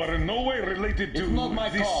people are in no way related to it's not my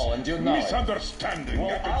this call, and you know misunderstanding.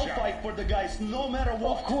 Well, I'll fight for the guys no matter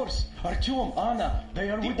what. Of course. Artyom, Anna, they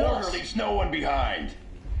are with us. The orderlies, no one behind.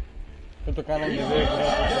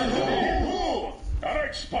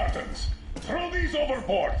 Alright, Spartans. Throw these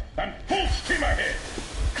overboard and full steam ahead.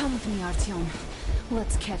 Come with me, Artyom.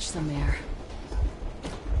 Let's catch some air.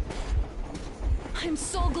 I'm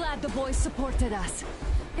so glad the boys supported us.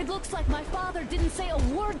 It looks like my father didn't say a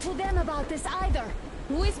word to them about this either.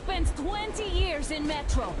 We spent 20 years in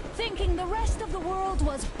Metro, thinking the rest of the world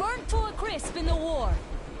was burnt to a crisp in the war.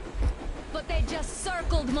 But they just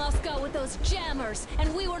circled Moscow with those jammers,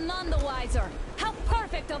 and we were none the wiser. How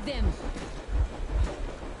perfect of them!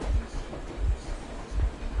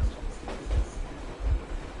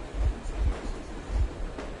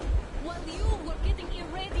 While you were getting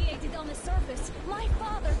irradiated on the surface, my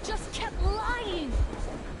father just kept lying.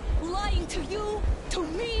 Lying to you, to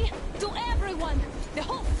me, to everyone, the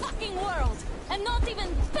whole fucking world, and not even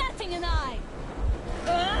batting an eye.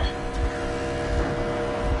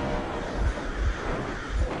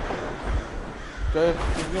 ¿Qué?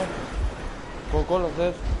 ¿Qué? ¿Coco lo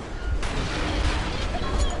haces?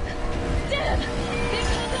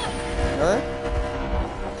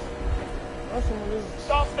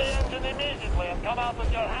 Stop the engine immediately and come out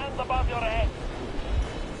with your hands above your head.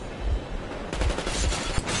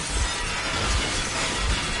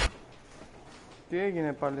 Τι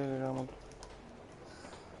έγινε πάλι ρε γάμο του.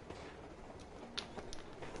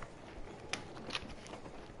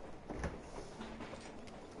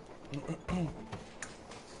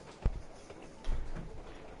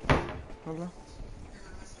 Όλα.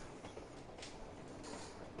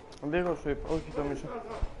 Λίγο σου είπα, όχι το μισό.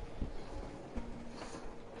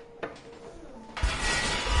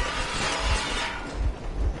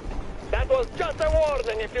 That was just a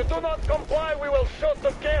warning. If you do not comply, we will shoot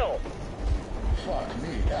to kill. Fuck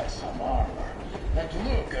me, that's some armor. And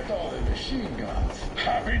look at all the machine guns.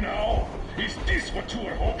 Happy now? Is this what you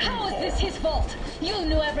were hoping for? How is this his fault? You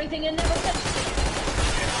knew everything and never said...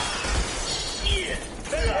 Shit!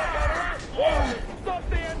 Stop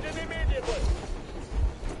the engine immediately!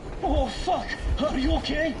 Oh, fuck! Are you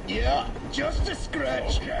okay? Yeah, just a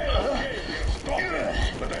scratch. Okay, stop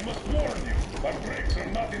it. But I must warn you, our brakes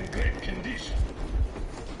are not in great condition.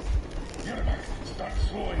 Yermak, start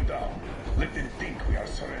slowing down. Let them think we are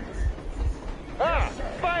surrendering. Ah,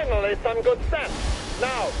 finally some good sense.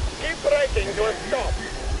 Now, keep braking to a stop.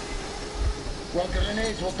 Well,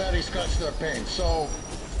 grenades will barely scratch their paint, so...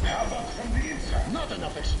 How about from the inside? Not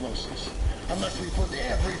enough explosives. Unless we put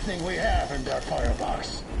everything we have in their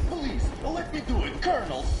firebox. Please, let me do it,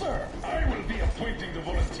 Colonel, sir. I will be appointing the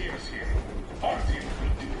volunteers here. Artyom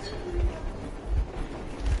will do it.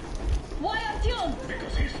 Why Artyom?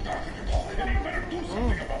 Because he started it all, and he better do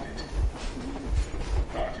something about it.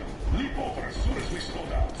 Artyom, leap over as soon as we slow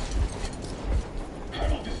down. I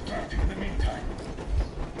will distract him in the meantime.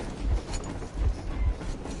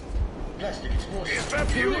 Plastic explosion. Is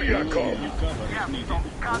that you, Yakov? Yeah, so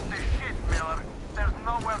cut this shit, Miller. There's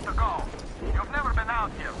nowhere to go. You've never been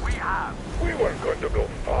out here. We have. We weren't going to go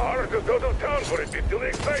far, just out of town for a bit till the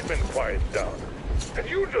excitement quiets down. And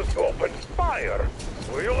you just opened fire.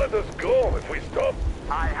 Will you let us go if we stop?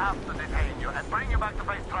 I have to detain you and bring you back to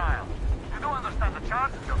face trial. You do understand the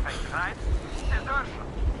charges you're facing, right? Desertion.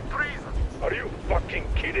 Treason. Are you fucking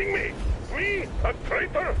kidding me? Me? A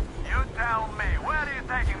traitor? You tell me, where are you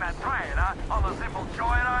taking that train, huh? On a simple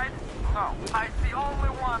joyride? No, I see only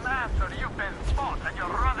one answer. You've been spot and you're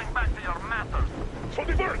running back to your masters. So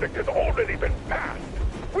the verdict has already been passed.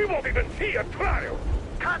 We won't even see a trial.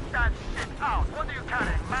 Cut that shit out. What are you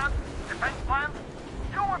carrying, man? Defense plans?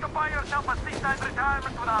 You want to buy yourself a seaside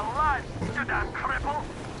retirement without life, you damn cripple?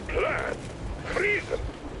 Plan? Treason?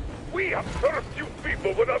 We have served you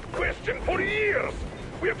people without question for years.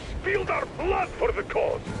 We have spilled our blood for the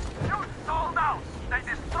cause. You sold out. They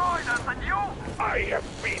destroyed us, and you? I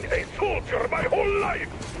have been a soldier my whole life.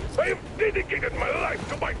 I have dedicated my life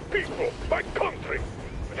to my people, my country.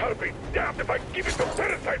 And I'll be damned if I give it to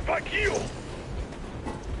parasites like you.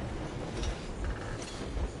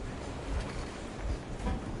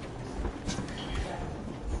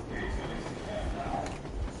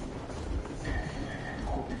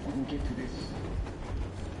 Get to this.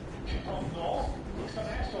 Oh no! Some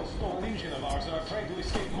assholes stole an engine of ours and are trying to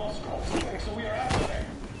escape Moscow. So we are after them.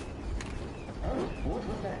 Huh? What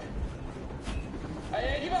was that?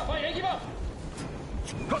 I give up! I give up!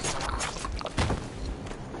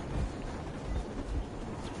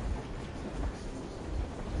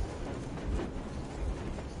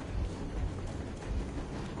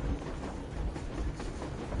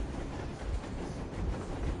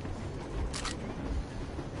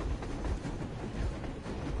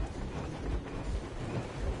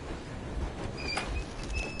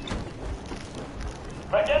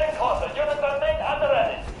 We're getting closer. Units are made and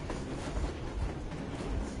ready.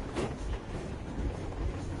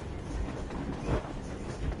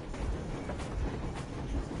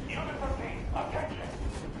 Units are made. Attention.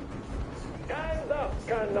 Hands up,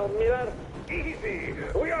 Colonel Miller. Easy.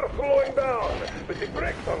 We are slowing down. But the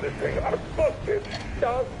brakes on this thing are busted.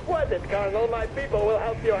 Don't sweat it, Colonel. My people will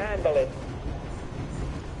help you handle it.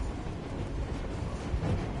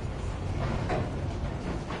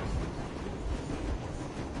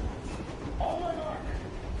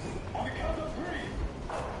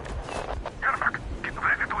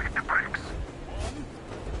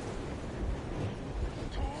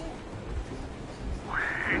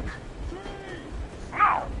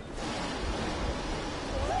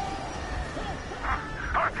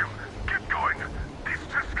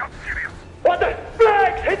 What the?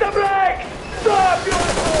 Brakes! Hit the brakes! Stop, you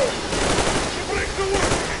asshole! The brakes are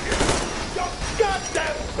working again! You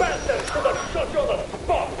goddamn bastard! Should have shot you on the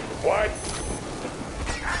spot! What?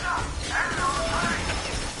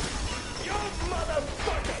 You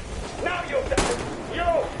motherfucker! Now you've done it! You!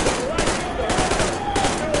 Right you will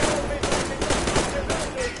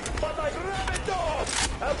be but I grab it off!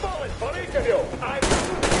 A bullet for each of you! I'm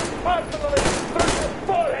personally through your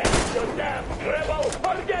forehead, you damn rebel!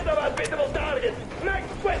 Forget about visible targets!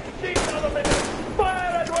 Next switch, these other minutes!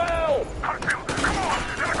 Fire at will! Hartfield, come on!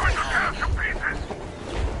 They're going to tear us to pieces!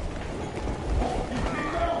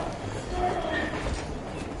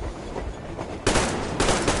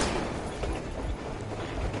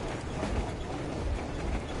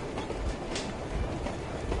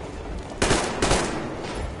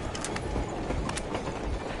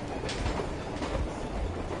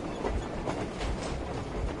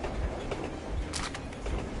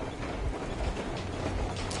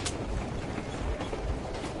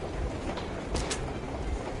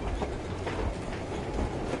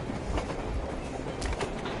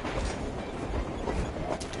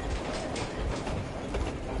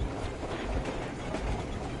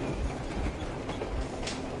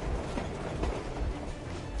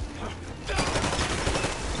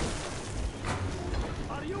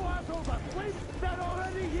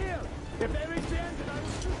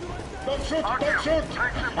 Don't shoot! Don't shoot!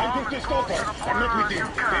 I'm with this daughter. I'm not with you.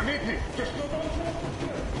 They made me. Just don't shoot!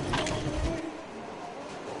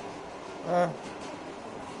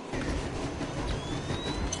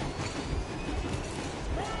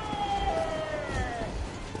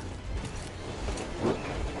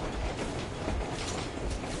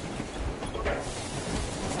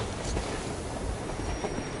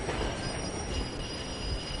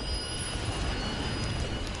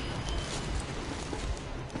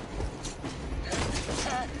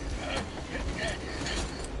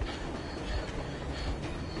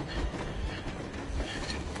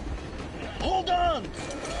 Hold on!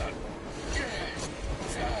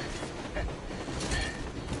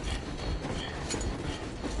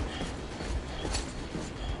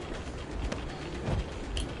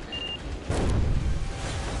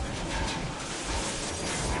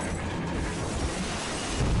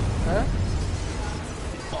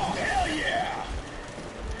 Oh, hell yeah!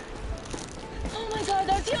 Oh my god,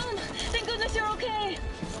 Artyom! Thank goodness you're okay!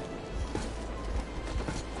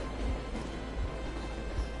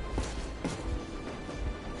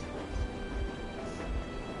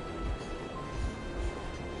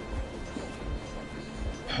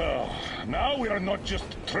 Now we are not just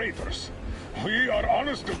traitors. We are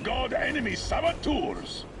honest-to-God enemy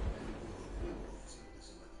saboteurs.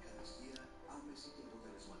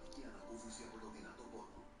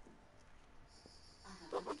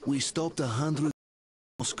 We stopped 100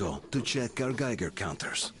 Moscow to check our Geiger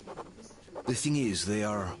counters. The thing is, they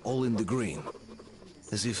are all in the green.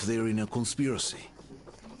 as if they're in a conspiracy.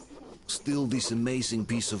 Still, this amazing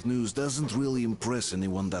piece of news doesn't really impress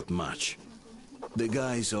anyone that much. The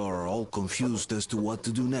guys are all confused as to what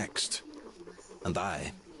to do next. And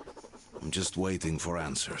I'm just waiting for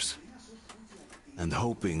answers. And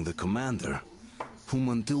hoping the commander, whom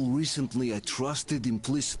until recently I trusted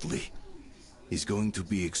implicitly, is going to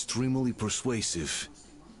be extremely persuasive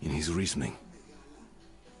in his reasoning.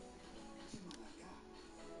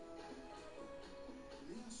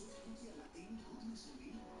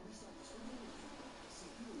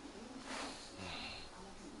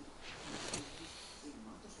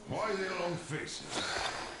 Why the long faces?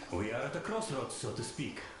 We are at a crossroads, so to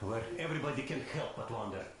speak, where everybody can help but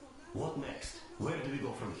wonder. What next? Where do we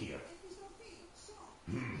go from here?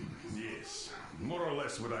 Yes, more or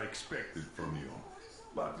less what I expected from you.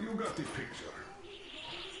 But you got the picture.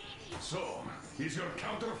 So, is your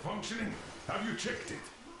counter functioning? Have you checked it?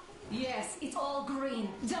 Yes, it's all green.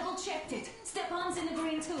 Double-checked it. Stepan's in the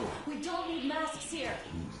green too. We don't need masks here.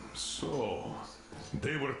 So,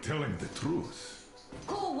 they were telling the truth.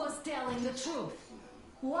 Who was telling the truth?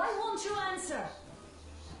 Why won't you answer?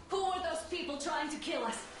 Who were those people trying to kill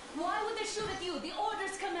us? Why would they shoot at you, the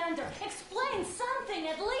Order's commander? Explain something,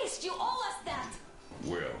 at least. You owe us that.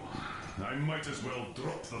 Well, I might as well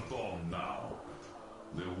drop the bomb now.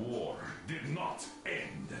 The war did not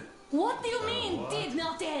end. What do you mean, did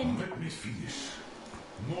not end? Let me finish.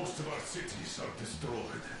 Most of our cities are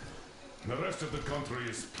destroyed. The rest of the country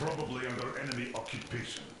is probably under enemy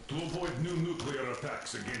occupation. To avoid new nuclear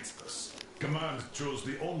attacks against us, Command chose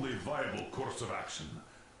the only viable course of action: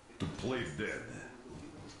 to play dead.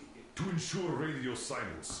 To ensure radio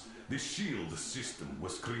silence, the SHIELD system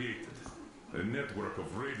was created. A network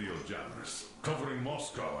of radio jammers covering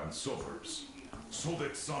Moscow and suburbs. So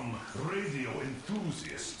that some radio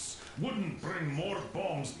enthusiasts wouldn't bring more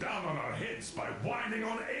bombs down on our heads by whining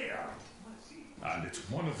on air. And it's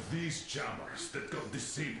one of these jammers that got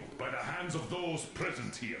disabled by the hands of those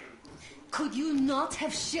present here. Could you not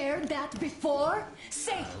have shared that before?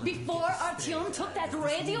 Say, before Artyom took that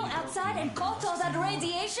radio outside and caught all that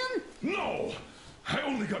radiation? No! I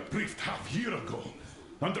only got briefed half year ago.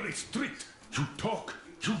 Under a strict, you talk,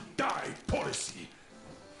 you die policy.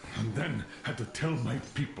 And then had to tell my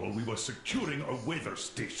people we were securing a weather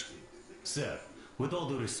station. Sir, with all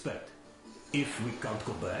due respect, if we can't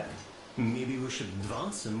go back, maybe we should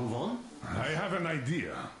advance and move on? I have an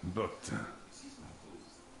idea, but...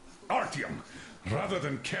 Artyom, rather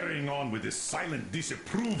than carrying on with this silent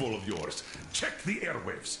disapproval of yours, check the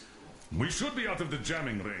airwaves. We should be out of the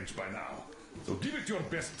jamming range by now, so give it your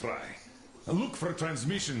best try. Look for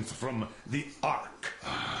transmissions from the Ark.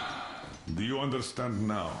 Do you understand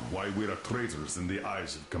now why we're traitors in the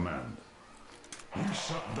eyes of Command? We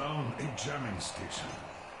shut down a jamming station,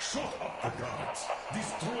 shot up the guards,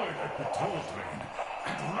 destroyed a patrol train,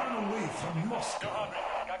 and ran away from Moscow.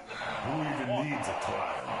 Who even needs a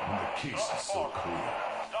trial when the case is so clear?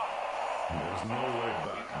 There's no way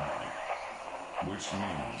back now. Which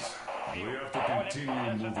means we have to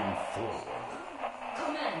continue moving forward.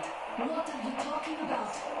 Command, what are you talking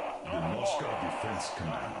about? The Moscow Defense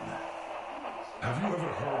Command. Have you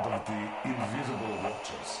ever heard of the Invisible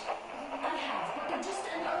Watchers? I have, but they're just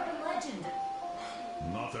an urban legend.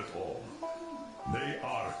 Not at all. They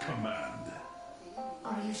are Command.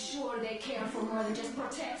 Are you sure they care for more than just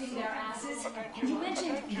protecting their asses? You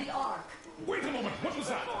mentioned the Ark. Wait a moment, what was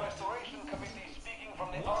that? Restoration Committee speaking from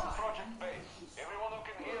the Ark Project base. Everyone who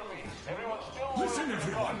can hear me, everyone still... Listen,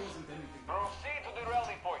 everyone! Proceed to the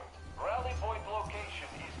rally point. Rally point location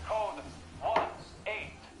is code 1811-79.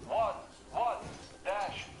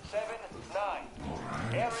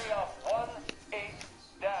 Area 18-5.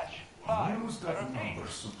 Where's that Repeat. number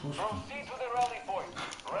supposed to... Proceed to the rally point.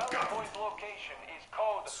 Rally point location is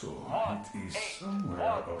code So it is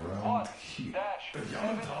somewhere around here. The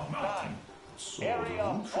Yamantau Mountain. So the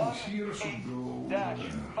route from here should go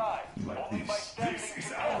like this. This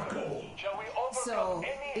is our goal. So,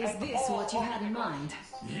 is this what you had in mind?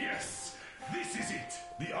 Yes, this is it.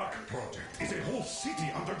 The Ark Project is a whole city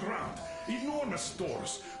underground. Enormous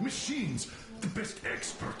stores, machines, the best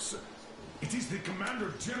experts. It is the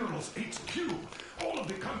Commander General's HQ. All of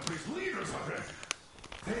the country's leaders are there.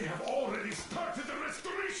 They have already started the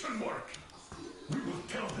restoration work. We will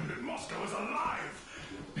tell them that Moscow is alive.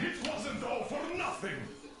 It wasn't all for nothing.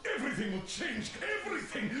 Everything will change.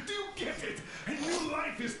 Everything. Do you get it? A new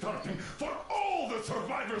life is starting for all the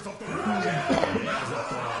survivors of the war. By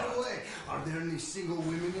the way, are there any single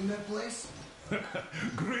women in that place?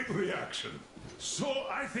 Great reaction. So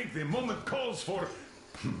I think the moment calls for...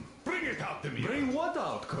 Bring it out, Demir. Bring what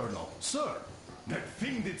out, Colonel? Sir, That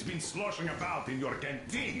thing that's been sloshing about in your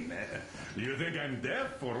canteen. You think I'm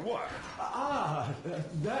deaf or what?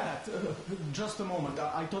 That. Just a moment.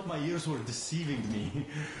 I thought my ears were deceiving me.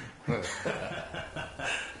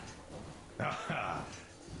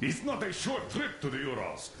 It's not a short trip to the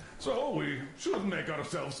Urals, so we should make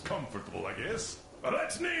ourselves comfortable, I guess.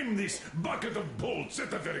 Let's name this bucket of bolts at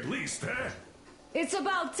the very least, eh? It's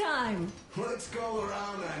about time. Let's go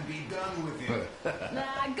around and be done with it.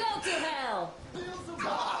 Nah, go to hell.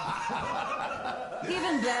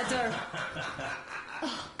 Even better.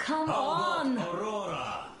 Oh, come on.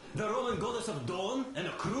 Aurora, the Roman goddess of dawn, and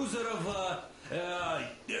a cruiser of,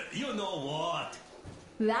 you know what?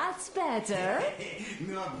 That's better.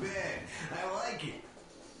 Not bad. I like it.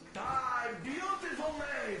 Ah, beautiful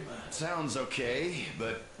name! Sounds okay,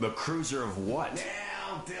 but the cruiser of what? Yeah,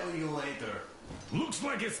 I'll tell you later. Looks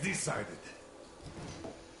like it's decided.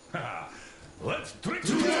 Let's trick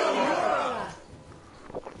to Aurora.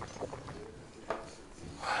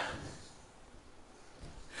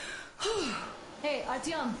 Hey,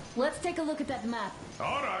 Artyom, let's take a look at that map.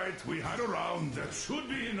 All right, we had a round. That should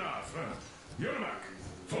be enough. Yermak,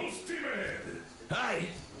 full steam ahead. Aye.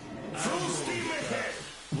 Full steam ahead.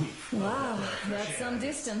 Wow, that's some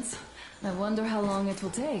distance. I wonder how long it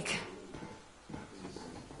will take.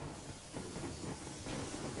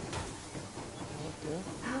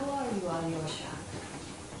 How are you, Alyosha?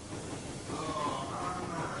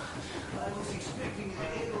 I was expecting an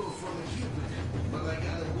arrow from a Cupid, but I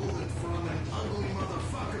got a bullet from an ugly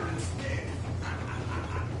motherfucker instead.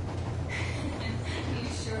 You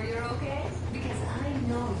sure you're okay? Because I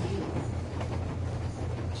know you.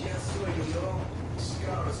 Just so you know,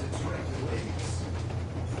 scars attract the ladies.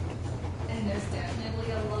 And there's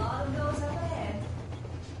definitely a lot of those up ahead.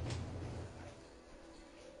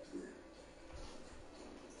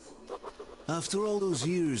 After all those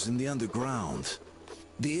years in the underground,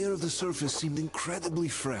 the air of the surface seemed incredibly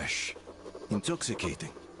fresh,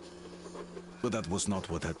 intoxicating. But that was not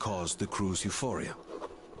what had caused the crew's euphoria.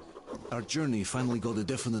 Our journey finally got a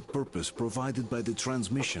definite purpose provided by the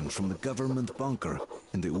transmission from the government bunker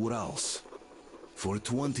in the Urals. For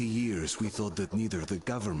 20 years we thought that neither the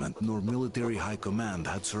government nor military high command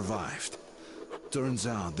had survived. Turns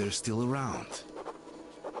out they're still around.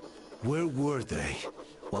 Where were they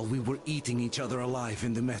while we were eating each other alive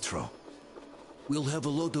in the metro? We'll have a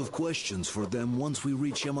lot of questions for them once we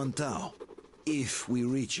reach Yamantau. If we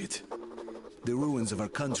reach it. The ruins of our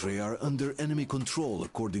country are under enemy control,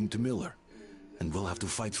 according to Miller. And we'll have to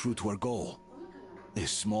fight through to our goal. A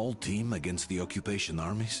small team against the occupation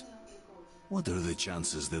armies? What are the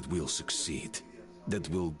chances that we'll succeed? That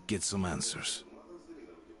we'll get some answers?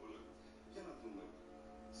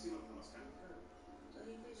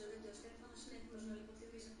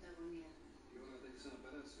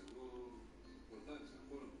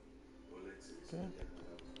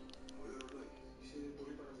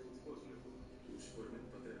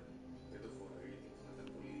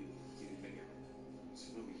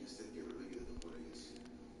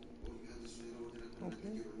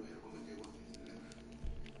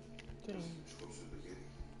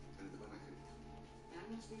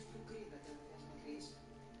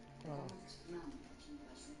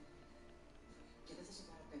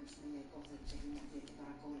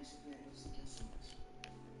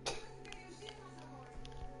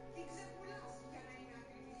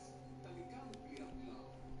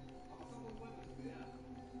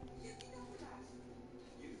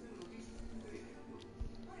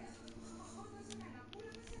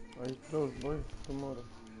 I close, boy, tomorrow.